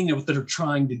succeeding at what they're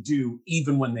trying to do,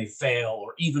 even when they fail,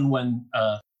 or even when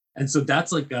and so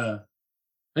that's like I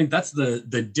think that's the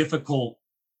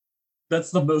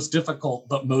most difficult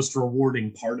but most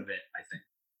rewarding part of it, I think.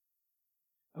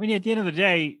 I mean, at the end of the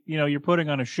day, you're putting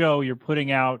on a show, you're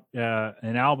putting out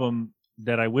an album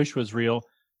that I wish was real.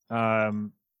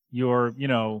 You're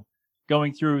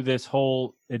going through this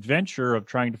whole adventure of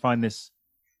trying to find this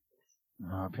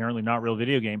apparently not real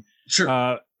video game.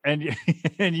 Sure. And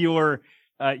you're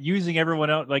using everyone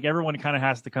else, like, everyone kind of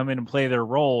has to come in and play their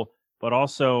role, but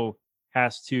also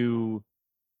has to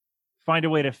find a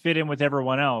way to fit in with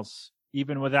everyone else,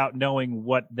 even without knowing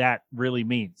what that really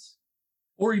means.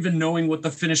 Or even knowing what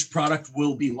the finished product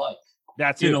will be like.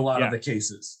 That's in a lot of the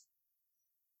cases.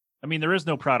 I mean, there is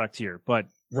no product here, but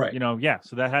right.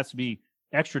 So that has to be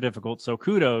extra difficult. So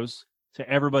kudos to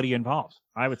everybody involved,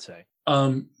 I would say.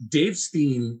 Dave's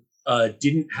theme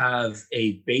didn't have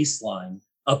a bass line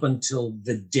up until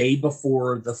the day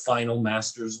before the final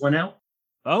masters went out.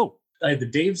 Oh. I had the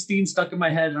Dave's theme stuck in my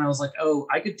head, and I was like, oh,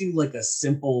 I could do, like, a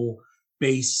simple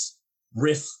bass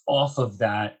riff off of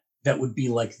that would be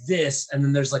like this, and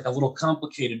then there's, like, a little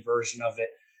complicated version of it.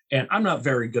 And I'm not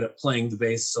very good at playing the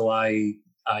bass, so I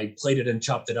I played it and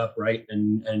chopped it up, right,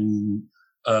 and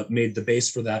made the bass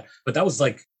for that. But that was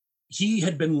like he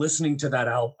had been listening to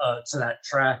that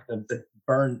track of the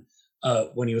Burn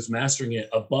when he was mastering it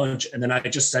a bunch, and then I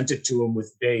just sent it to him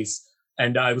with bass,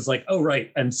 and I was like, oh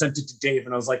right, and sent it to Dave,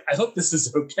 and I was like, I hope this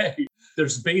is okay.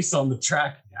 There's bass on the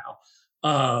track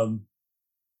now,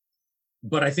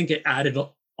 but I think it added a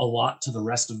lot to the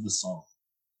rest of the song.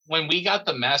 When we got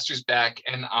the masters back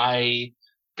and I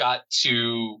got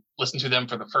to listen to them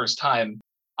for the first time,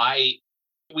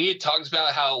 we had talked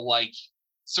about how like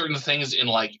certain things in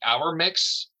like our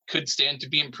mix could stand to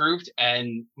be improved,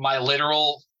 and my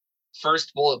literal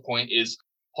first bullet point is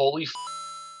holy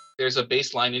there's a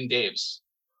bass line in Dave's.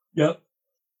 Yep.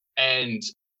 And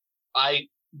I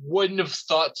wouldn't have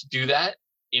thought to do that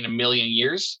in a million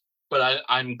years, but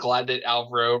I'm glad that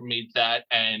Alvaro made that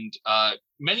and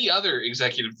many other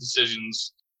executive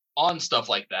decisions on stuff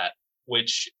like that,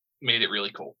 which made it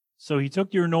really cool. So he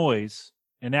took your noise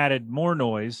and added more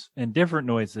noise and different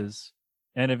noises,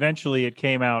 and eventually it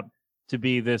came out to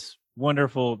be this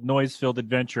wonderful noise-filled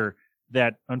adventure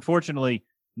that, unfortunately,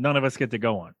 none of us get to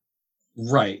go on.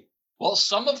 Right. Well,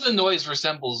 some of the noise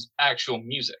resembles actual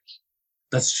music.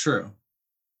 That's true.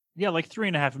 Yeah, like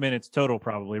 3.5 minutes total,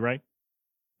 probably, right?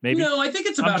 Maybe. No, I think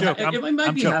it's about it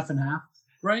might be half and half,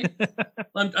 right?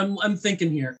 I'm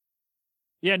thinking here.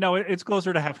 Yeah, no, it's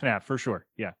closer to half and half for sure.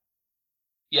 Yeah.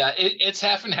 Yeah, it's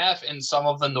half and half, and some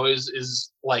of the noise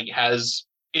is like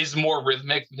is more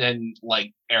rhythmic than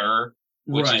like Error,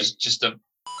 which is just a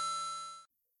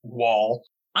wall.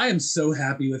 I am so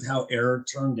happy with how Error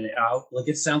turned it out. Like,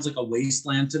 it sounds like a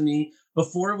wasteland to me.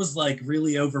 Before, it was like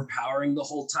really overpowering the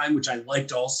whole time, which I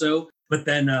liked also. But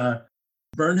then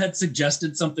Byrne had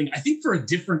suggested something, I think for a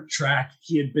different track.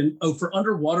 He had been, for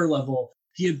Underwater Level,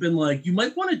 he had been like, you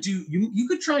might want to do, you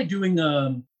could try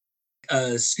doing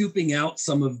scooping out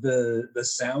some of the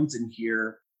sounds in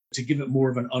here to give it more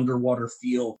of an underwater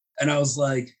feel. And I was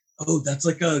like, oh, that's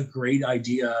like a great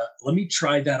idea. Let me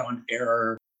try that on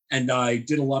Error. And I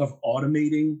did a lot of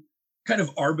automating, kind of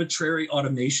arbitrary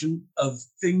automation of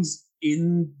things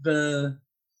in that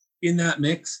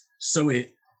mix. So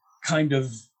it kind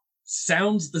of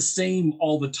sounds the same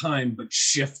all the time, but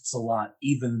shifts a lot,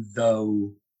 even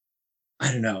though,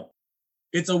 I don't know.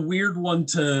 It's a weird one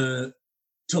to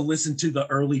listen to the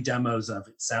early demos of.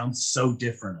 It sounds so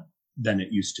different than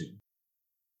it used to.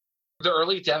 The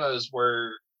early demos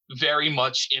were very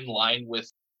much in line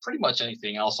with pretty much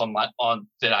anything else on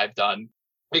that I've done.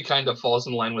 It kind of falls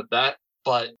in line with that,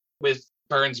 but with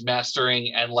Byrne's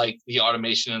mastering and like the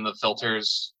automation and the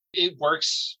filters, it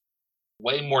works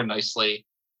way more nicely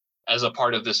as a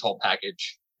part of this whole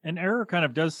package. And Error kind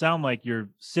of does sound like you're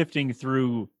sifting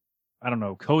through, I don't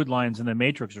know, code lines in the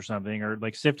Matrix or something, or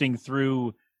like sifting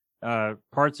through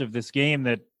parts of this game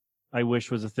that I wish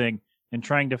was a thing and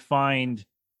trying to find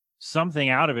something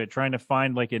out of it, trying to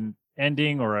find like an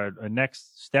ending or a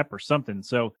next step or something.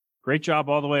 So great job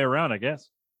all the way around, I guess.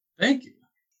 Thank you.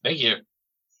 Thank you.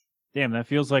 Damn, that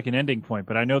feels like an ending point,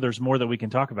 but I know there's more that we can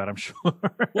talk about, I'm sure.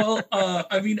 Well,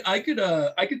 I mean, I could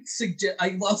suggest,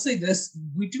 I'll say this.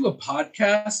 We do a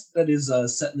podcast that is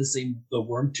set in the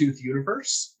Wormtooth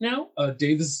universe now.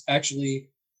 Dave is actually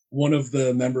one of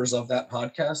the members of that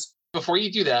podcast. Before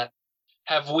you do that,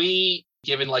 have we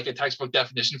given like a textbook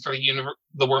definition for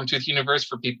the Wormtooth universe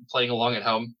for people playing along at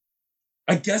home?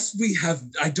 I guess we have.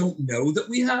 I don't know that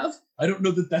we have. I don't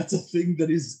know that that's a thing that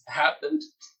has happened.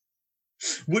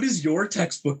 What is your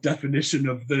textbook definition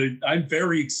of I'm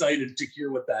very excited to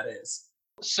hear what that is.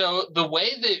 So the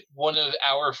way that one of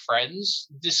our friends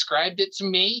described it to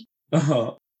me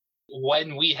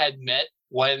when we had met,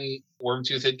 when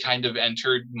Wormtooth had kind of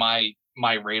entered my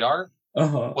radar,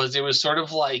 was it was sort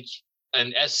of like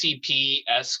an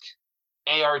SCP-esque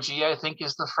ARG, I think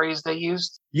is the phrase they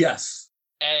used. Yes.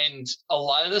 And a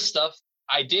lot of the stuff,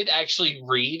 I did actually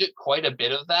read quite a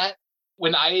bit of that.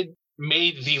 When I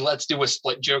made the let's do a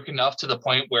split joke enough to the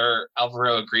point where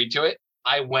Alvaro agreed to it,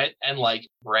 I went and like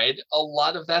read a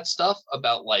lot of that stuff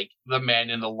about like the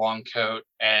man in the long coat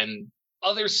and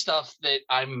other stuff that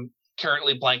I'm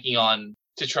currently blanking on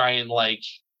to try and like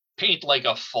paint like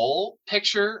a full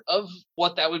picture of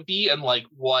what that would be and like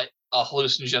what a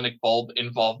hallucinogenic bulb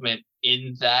involvement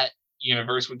in that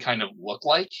universe would kind of look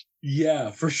like.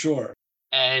 Yeah, for sure.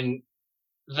 And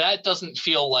that doesn't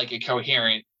feel like a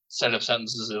coherent set of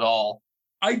sentences at all.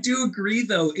 I do agree,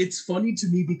 though. It's funny to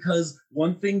me because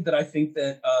one thing that I think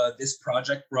that this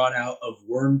project brought out of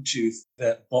Wormtooth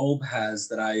that Bulb has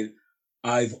that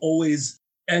I've always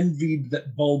envied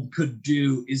that Bulb could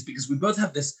do is because we both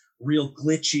have this real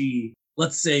glitchy,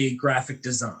 let's say, graphic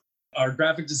design. Our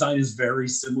graphic design is very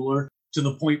similar to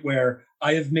the point where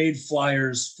I have made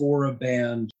flyers for a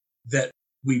band that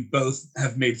we both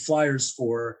have made flyers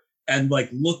for, and like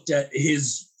looked at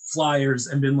his flyers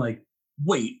and been like,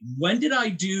 wait, when did I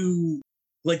do,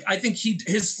 like, I think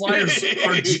his flyers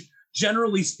are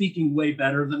generally speaking way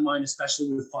better than mine,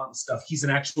 especially with font and stuff. He's an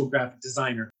actual graphic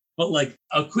designer. But like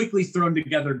a quickly thrown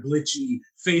together glitchy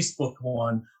Facebook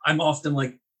one, I'm often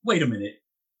like, wait a minute,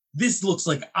 this looks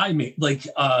like I made, like,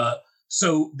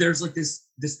 so there's like this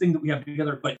thing that we have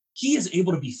together, but he is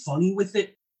able to be funny with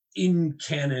it in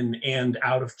canon and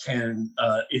out of canon,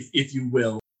 if you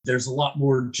will. There's a lot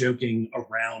more joking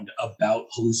around about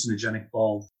hallucinogenic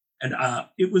bulb. And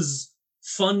it was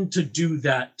fun to do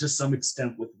that to some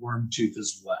extent with Wormtooth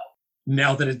as well.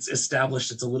 Now that it's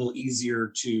established, it's a little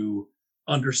easier to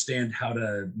understand how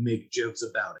to make jokes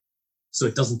about it, so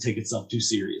it doesn't take itself too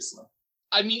seriously.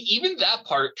 I mean, even that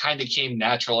part kind of came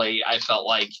naturally, I felt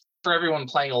like. For everyone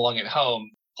playing along at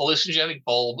home, Hallucinogenic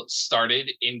Bulb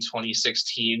started in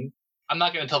 2016. I'm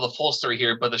not going to tell the full story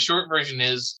here, but the short version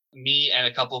is me and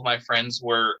a couple of my friends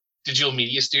were digital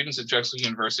media students at Drexel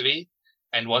University,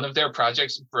 and one of their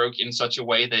projects broke in such a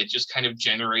way that it just kind of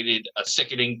generated a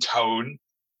sickening tone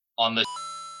on the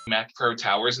Mac Pro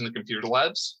towers in the computer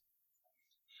labs.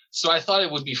 So I thought it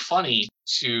would be funny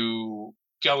to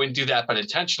go and do that, but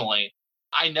intentionally.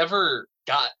 I never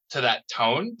got to that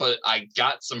tone, but I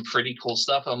got some pretty cool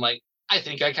stuff. I'm like, I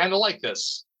think I kind of like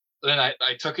this. Then I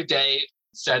took a day,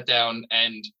 sat down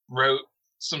and wrote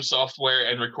some software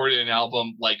and recorded an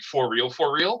album like for real.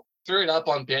 Threw it up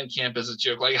on Bandcamp as a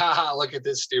joke, like, haha, look at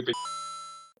this stupid.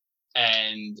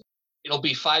 And it'll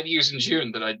be 5 years in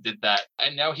June that I did that.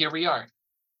 And now here we are.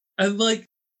 And like,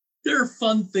 there are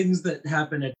fun things that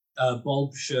happen at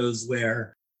Bulb shows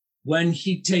where when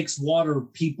he takes water,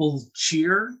 people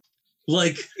cheer.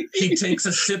 Like, he takes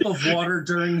a sip of water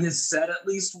during his set at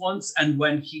least once, and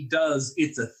when he does,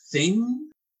 it's a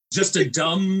thing. Just a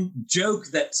dumb joke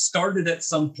that started at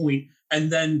some point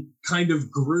and then kind of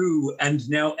grew, and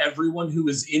now everyone who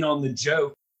is in on the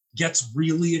joke gets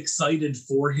really excited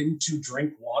for him to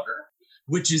drink water,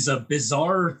 which is a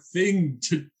bizarre thing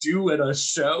to do at a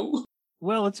show.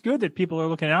 Well, it's good that people are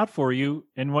looking out for you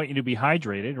and want you to be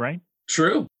hydrated, right?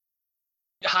 True.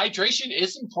 Hydration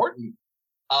is important.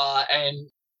 And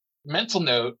mental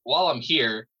note, while I'm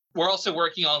here, we're also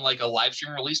working on like a live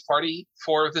stream release party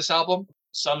for this album.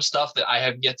 Some stuff that I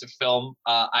have yet to film.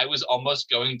 I was almost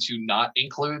going to not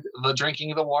include the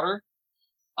drinking of the water.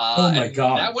 Oh my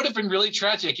God. That would have been really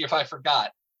tragic if I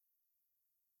forgot.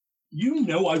 You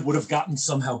know, I would have gotten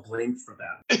somehow blamed for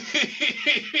that.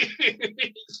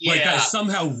 Yeah. Like I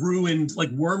somehow ruined, like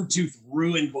Wormtooth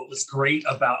ruined what was great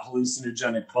about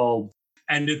Hallucinogenic Bulb.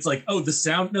 And it's like, oh, the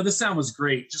sound was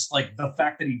great. Just like the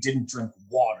fact that he didn't drink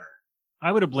water. I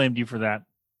would have blamed you for that.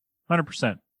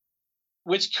 100%.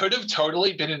 Which could have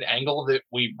totally been an angle that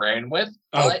we ran with.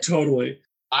 Oh, totally.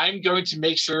 I'm going to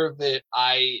make sure that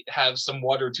I have some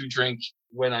water to drink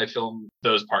when I film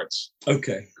those parts.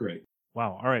 Okay, great.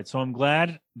 Wow. All right. So I'm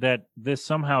glad that this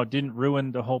somehow didn't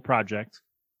ruin the whole project.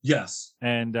 Yes.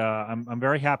 And I'm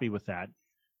very happy with that.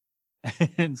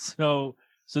 And so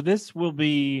this will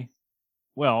be,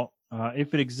 well,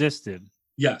 if it existed.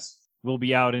 Yes. Will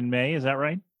be out in May. Is that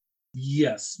right?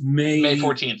 Yes. May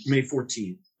 14th. May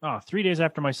 14th. Oh, 3 days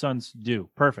after my son's due.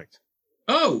 Perfect.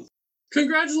 Oh,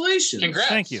 congratulations. Congrats.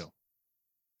 Thank you.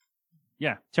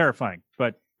 Yeah, terrifying.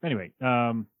 But anyway,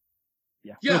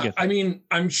 yeah. Yeah, I mean,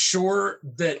 I'm sure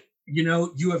that, you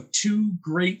know, you have two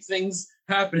great things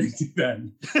happening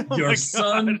then. Your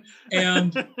son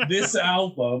and this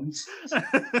album.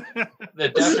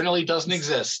 That definitely doesn't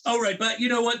exist. Oh, right. But you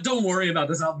know what? Don't worry about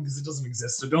this album because it doesn't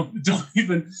exist. So don't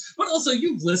even. But also,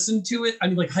 you've listened to it. I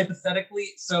mean, like hypothetically.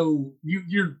 So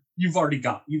you've already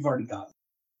got it.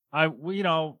 I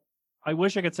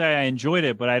wish I could say I enjoyed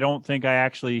it, but I don't think I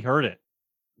actually heard it.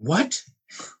 What?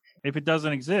 If it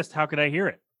doesn't exist, how could I hear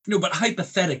it? No, but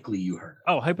hypothetically, you heard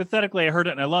it. Oh, hypothetically, I heard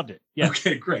it and I loved it. Yeah.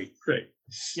 Okay, great.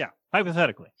 Yeah,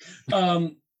 hypothetically.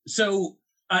 So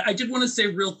I did want to say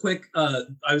real quick. I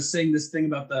was saying this thing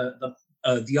about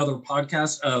the other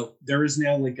podcast. There is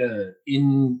now like a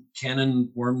in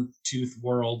canon Wormtooth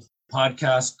world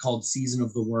podcast called Season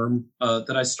of the Worm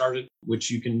that I started, which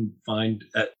you can find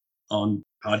on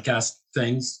podcast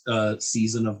things.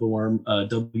 Season of the Worm,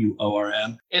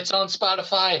 WORM. It's on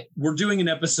Spotify. We're doing an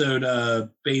episode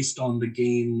based on the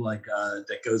game, like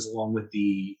that goes along with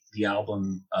the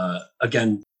album.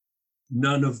 Again,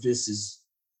 none of this is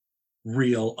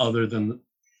real other than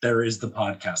there is the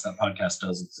podcast. That podcast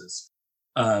does exist.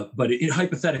 But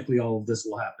hypothetically, all of this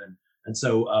will happen. And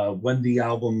so when the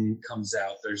album comes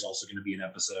out, there's also going to be an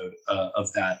episode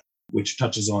of that, which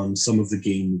touches on some of the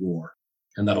game lore.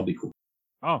 and that'll be cool.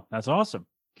 Oh, that's awesome.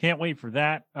 Can't wait for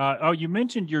that. You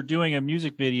mentioned you're doing a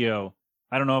music video.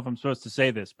 I don't know if I'm supposed to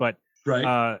say this, but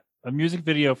right. A music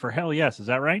video for Hell Yes. Is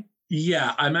that right?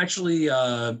 Yeah, I'm actually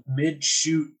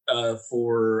mid-shoot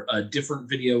for a different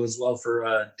video as well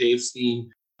for Dave's theme.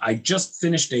 I just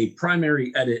finished a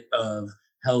primary edit of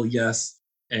Hell Yes,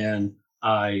 and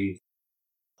I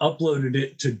uploaded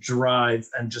it to Drive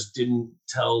and just didn't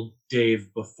tell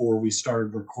Dave before we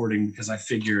started recording because I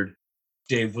figured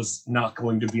Dave was not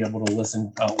going to be able to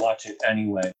watch it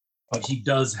anyway. But he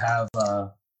does have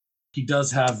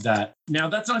that. Now,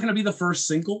 that's not going to be the first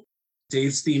single.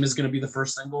 Dave's theme is going to be the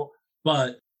first single,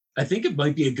 but I think it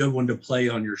might be a good one to play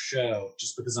on your show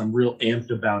just because I'm real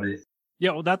amped about it.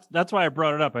 Yeah, well, that's why I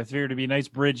brought it up. I figured it'd be a nice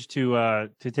bridge to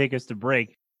take us to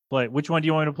break. But which one do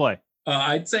you want me to play?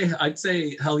 I'd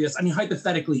say Hell Yes. I mean,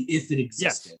 hypothetically, if it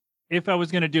existed. Yes. If I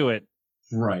was going to do it,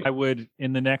 right, I would,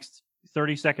 in the next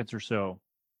 30 seconds or so,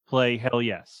 play Hell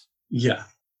Yes. Yeah.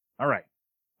 All right.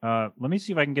 Let me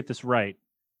see if I can get this right.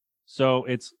 So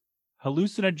it's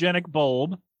hallucinogenic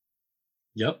bulb.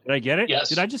 Yep. Did I get it? Yes.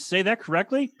 Did I just say that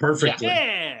correctly? Perfectly.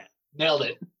 Yeah. Nailed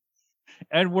it.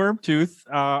 And Wormtooth.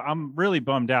 I'm really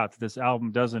bummed out that this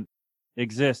album doesn't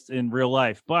exist in real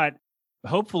life, but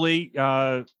hopefully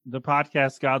the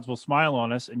podcast gods will smile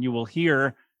on us and you will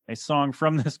hear a song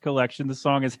from this collection. The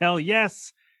song is Hell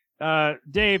Yes.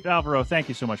 Dave Alvaro, thank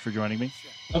you so much for joining me.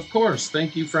 Of course.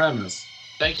 Thank you for having us.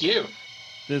 Thank you.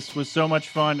 This was so much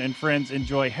fun, and friends,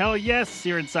 enjoy Hell Yes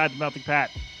here inside the Melting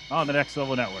Pat on the Next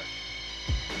Level Network.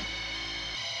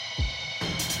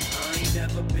 I ain't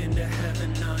never been to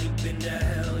heaven, I ain't been to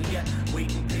hell yet.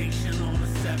 Waiting patient on a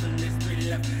 7, there's 3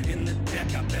 left in the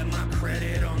deck. I bet my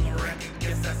credit on the record,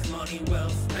 guess that's money well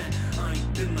spent. I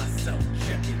ain't been myself,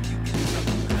 check it, you can tell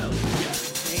them hell yeah.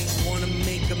 They ain't wanna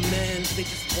make amends, they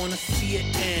just wanna see it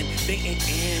end. They ain't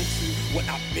into what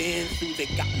I've been through, they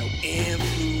got no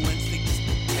influence, they just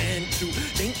pretend to.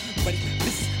 They ain't ready,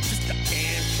 this is just the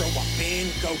intro, I've been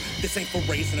go. This ain't for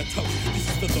raising a toast, this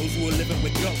is for those who are living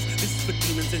with ghosts. This is for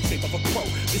demons in shape of a crow.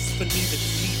 This is for neither,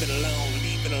 just leave it alone,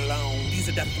 leave it alone. These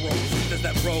are death rows, there's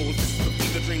that rose. This is for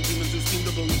fever dream demons who seem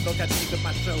to believe they'll catch sleep at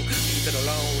my show. Leave it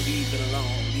alone, leave it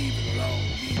alone, leave it alone,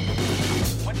 leave it alone.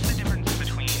 What's the difference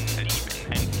between a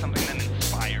demon and something that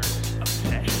inspires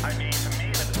obsession? I mean, to me,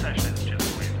 an obsession is just a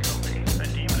way of coping. A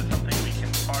demon is something we can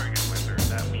bargain with, or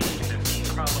that we can defeat.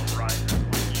 The problem rises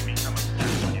when you become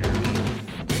obsessed with your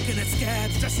Picking at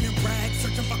scabs, dressing in rags,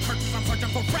 searching for curses, I'm searching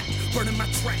for rap. Burning my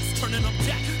tracks, turning up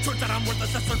jack. Turns out I'm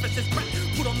worthless, the surface is cracked.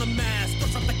 Put on the mask,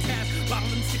 brush off the cast.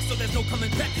 Bottling 6 so there's no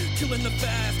coming back. Killing the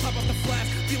fast, pop off the flash.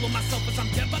 Feeling myself as I'm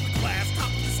dead by the glass.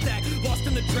 Top of the stack, lost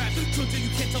in the draft. Till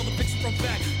you can't tell the picture from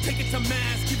fact. Take it to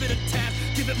mass, give it a tap.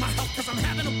 Give it my health cause I'm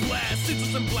having a blast.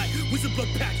 Citrus and black, wizard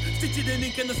blood patch. Stitch it in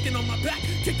ink and the skin on my back.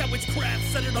 Kick that witchcraft,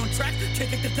 set it on track.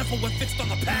 Can't get the devil when fixed on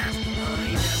the past. I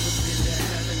ain't never been to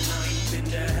heaven, I ain't been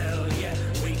to hell yet.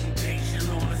 Waiting patient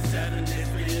on a 7, there's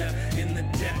 3 left in the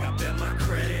deck. I bet my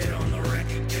credit on the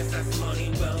record, guess that's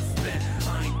money well spent.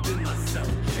 I ain't been myself,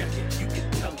 check it, you can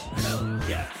tell them hell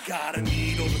yeah. Got a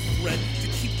needle to thread to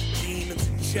keep the demons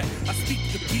in check. I speak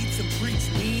the beats and preach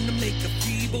mean to make a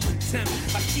feeble attempt.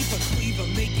 I keep a cleaver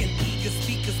making eager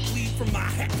speakers bleed from my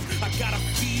hat. I got a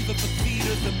fever for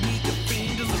theaters and meager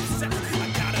fienders obsessed. I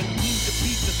got a need to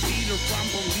beat the theater, I'm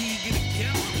beleaguered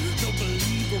again. No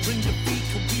believer in defeat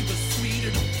could be the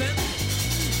sweeter defense.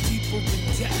 Deeper in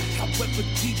debt, however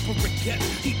deeper it gets.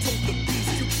 He told the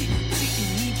beast you keep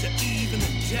cheating me to even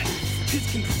the debt. His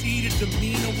conceited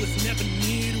demeanor was never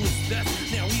near to his best.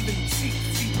 Now even cheap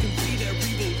feet can see their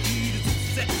evil leaders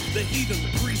upset. The heathen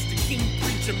priest, the king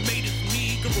preacher made his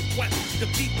meager request.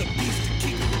 Defeat the beast to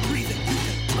keep breathing. You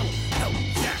can tell him hell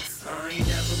yes. I ain't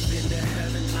never been to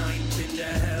heaven, I ain't been to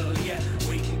hell yet.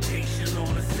 Waiting patient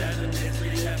on a 7, there's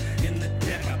 3 left in the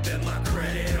deck. I bet my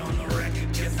credit on the record,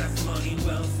 guess that's money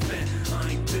well spent.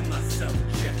 I ain't been myself,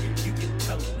 check it, you can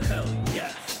tell him hell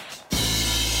yes.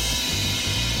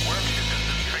 Wormtooth is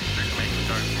this trickster who makes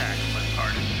dark pacts with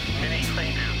artists. Many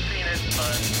claim to have seen it,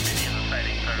 but many of the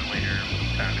sightings are later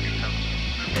found to be toast.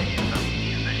 Maybe some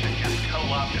musician just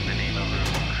co-opted the name of a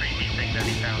creepy thing that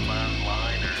he found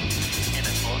online or in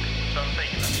a book. Some say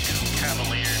he's a too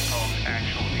cavalier called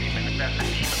actual demon. That the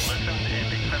demon listened and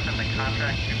accepted the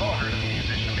contract. We've all heard of a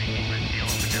musician making the deal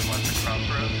with the devil at the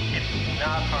crossroads. It's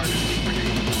not hard to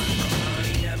predict who it's from. I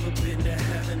ain't never been to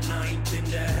heaven, I ain't been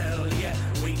to hell yet.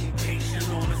 Waiting patient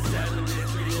on a 7, there's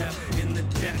 3 left in the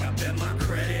deck. I bet my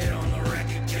credit on the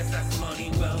record, guess that's money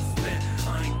well spent.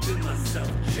 I ain't been myself,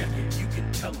 check it, you can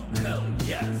tell them hell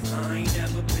yes. I ain't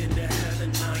never been to heaven,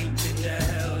 I ain't been to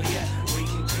hell yet.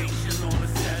 Waiting patient on a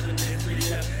 7, there's 3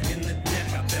 left in the deck.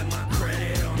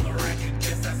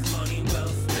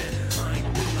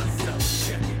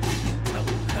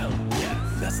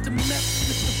 to mess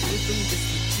with the rhythm, this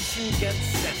magician gets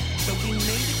sent. Though he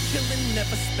made a killing,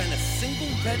 never spent a single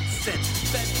red cent.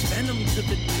 Fed venom to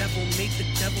the devil, made the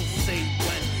devil say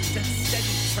when. Death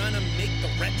steady trying to make the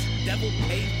wretched devil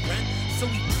pay rent. So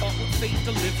he caught what fate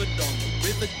delivered on the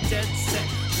river dead set.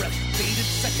 Breath faded,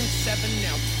 second seven,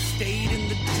 now stayed in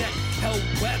the deck. Hell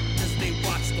wept as they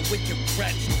watched the wicked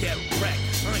wretch get wrecked.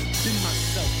 I ain't been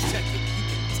myself, check it, you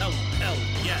can tell him hell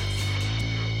yes.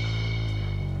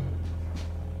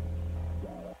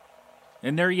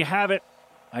 And there you have it.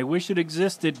 I wish it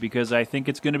existed because I think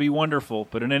it's going to be wonderful.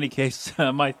 But in any case,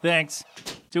 my thanks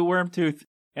to Wormtooth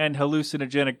and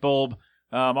Hallucinogenic Bulb.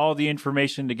 All the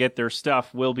information to get their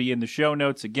stuff will be in the show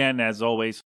notes. Again, as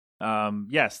always,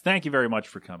 yes, thank you very much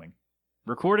for coming.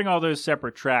 Recording all those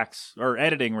separate tracks, or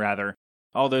editing rather,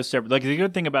 all those separate... Like, the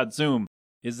good thing about Zoom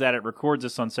is that it records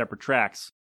us on separate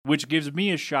tracks, which gives me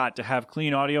a shot to have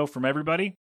clean audio from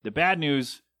everybody. The bad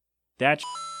news, that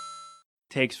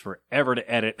takes forever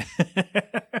to edit.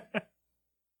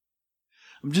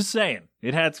 I'm just saying,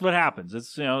 that's what happens.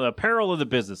 It's, the peril of the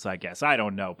business, I guess. I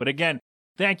don't know. But again,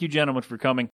 thank you, gentlemen, for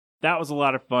coming. That was a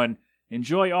lot of fun.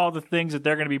 Enjoy all the things that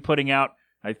they're going to be putting out.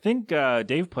 I think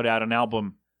Dave put out an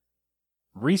album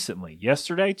recently,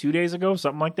 yesterday, 2 days ago,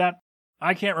 something like that.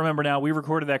 I can't remember now. We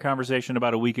recorded that conversation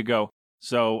about a week ago.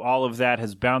 So all of that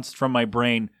has bounced from my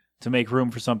brain to make room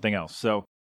for something else. So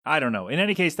I don't know. In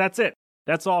any case, that's it.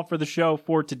 That's all for the show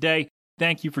for today.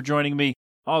 Thank you for joining me.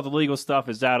 All the legal stuff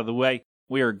is out of the way.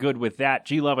 We are good with that.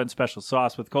 G-Love and Special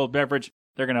Sauce with Cold Beverage.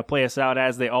 They're going to play us out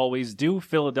as they always do.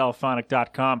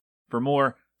 Philadelphonic.com for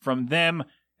more from them.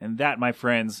 And that, my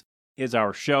friends, is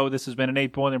our show. This has been an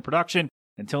 8 Boiling production.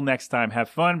 Until next time, have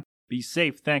fun, be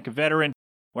safe, thank a veteran,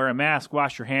 wear a mask,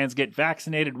 wash your hands, get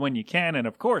vaccinated when you can, and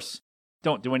of course,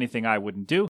 don't do anything I wouldn't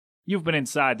do. You've been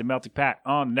inside the Melting Pat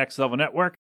on the Next Level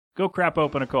Network. Go crap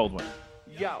open a cold one.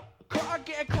 Yo, could I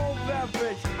get a cold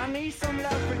beverage? I need some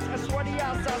leverage. A sweaty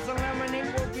outside, some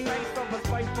lemonade would be nice. Of a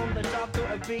fight from the top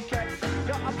to a BK.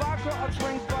 Yo, a vodka, a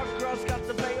drink, but girls got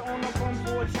the bay on the front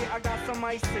porch. Yeah, I got some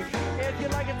iced tea. If you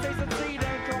like a taste of tea,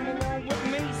 then come along with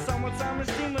me. Summertime is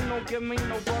steaming, don't give me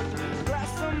no work.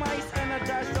 Glass some ice and a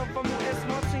dash of it's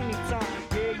martini time.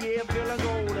 Yeah, feeling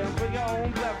golden. Bring your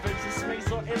own beverage. It's me,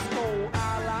 so it's cold.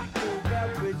 I like cold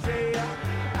beverage, yeah.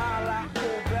 I like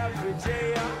cold beverage,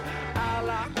 yeah. I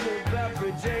like cold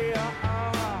beverage, yeah.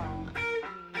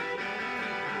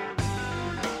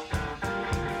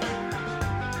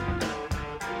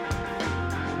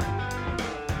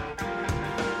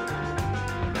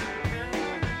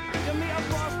 Give me a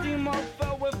frosty mug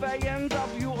filled with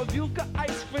A&W. If you got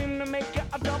ice cream to make it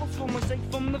a double spoon, shake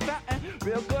from the fountain.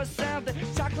 Real good sounding.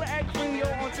 Chocolate egg cream, yo,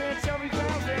 on 10 cherry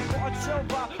fountain. Got a chill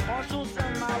vibe. Marshalls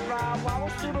in my ride.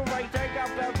 Waddles to the right, they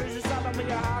got beverages out of me.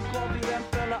 A hot coffee, then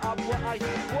fill it up with ice.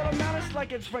 Watermelon's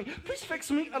like a drink. Please fix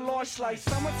me a large slice.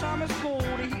 Summertime is cool,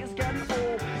 the heat is getting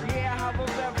old. Yeah, I have a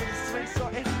beverage, sweet, so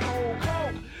it's cold.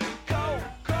 Cold.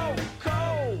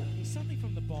 Something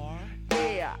from the bar.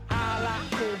 Yeah, I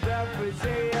like cold beverage,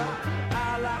 yeah.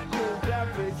 I like cold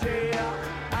beverage, yeah.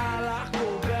 I like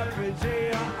cold beverage,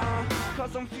 yeah.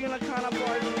 Cause I'm feeling kinda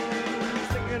buzzing.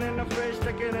 Stick it in the fridge,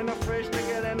 stick it in the fridge, stick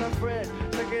it in the fridge,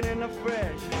 stick it in the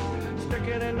fridge. Stick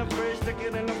it in the fridge, stick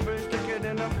it in the fridge, stick it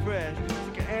in the fridge,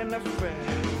 stick it in the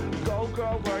fridge. Go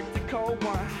girl, work the cold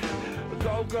one.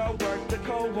 Go girl, work the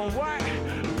cold one. What?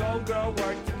 Go girl,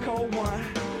 work the cold one.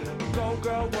 Go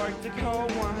girl, work the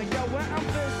cold one. Yo, when I'm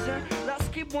fishing, let's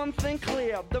keep one thing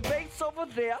clear. The bait's over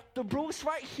there, the brew's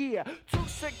right here. 2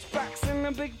 6-packs in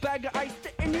a big bag of ice.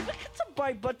 Didn't even get to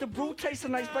bite, but the brew tastes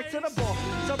nice. Back to the bar.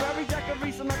 Strawberry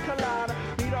daiquiris and a colada.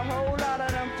 Need a whole lot of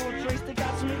them fruit drinks. They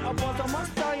got me a buzz. I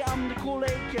must tell you, I'm the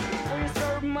Kool-Aid kid. When you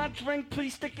serve my drink,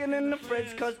 please stick it in the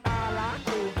fridge. Cause I like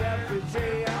cold beverage,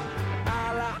 yeah.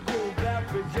 I like cold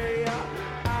beverage, yeah.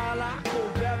 I like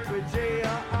cold beverage,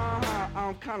 yeah.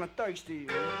 I'm kinda thirsty.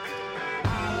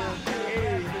 I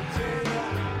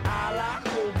like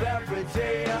cold beverage,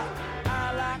 yeah.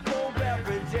 I like cold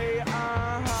beverage, yeah.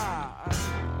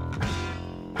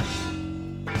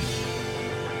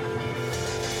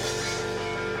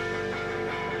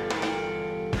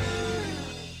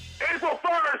 April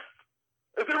 1st!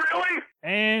 Is it really?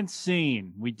 And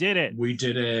scene. We did it. We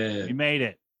did it. We made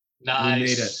it. Nice. We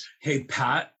made it. Hey,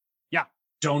 Pat. Yeah.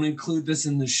 Don't include this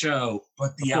in the show,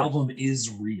 but the album is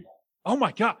real. Oh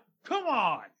my God. Come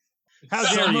on. How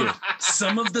dare you?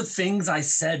 Some of the things I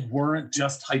said weren't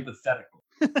just hypothetical.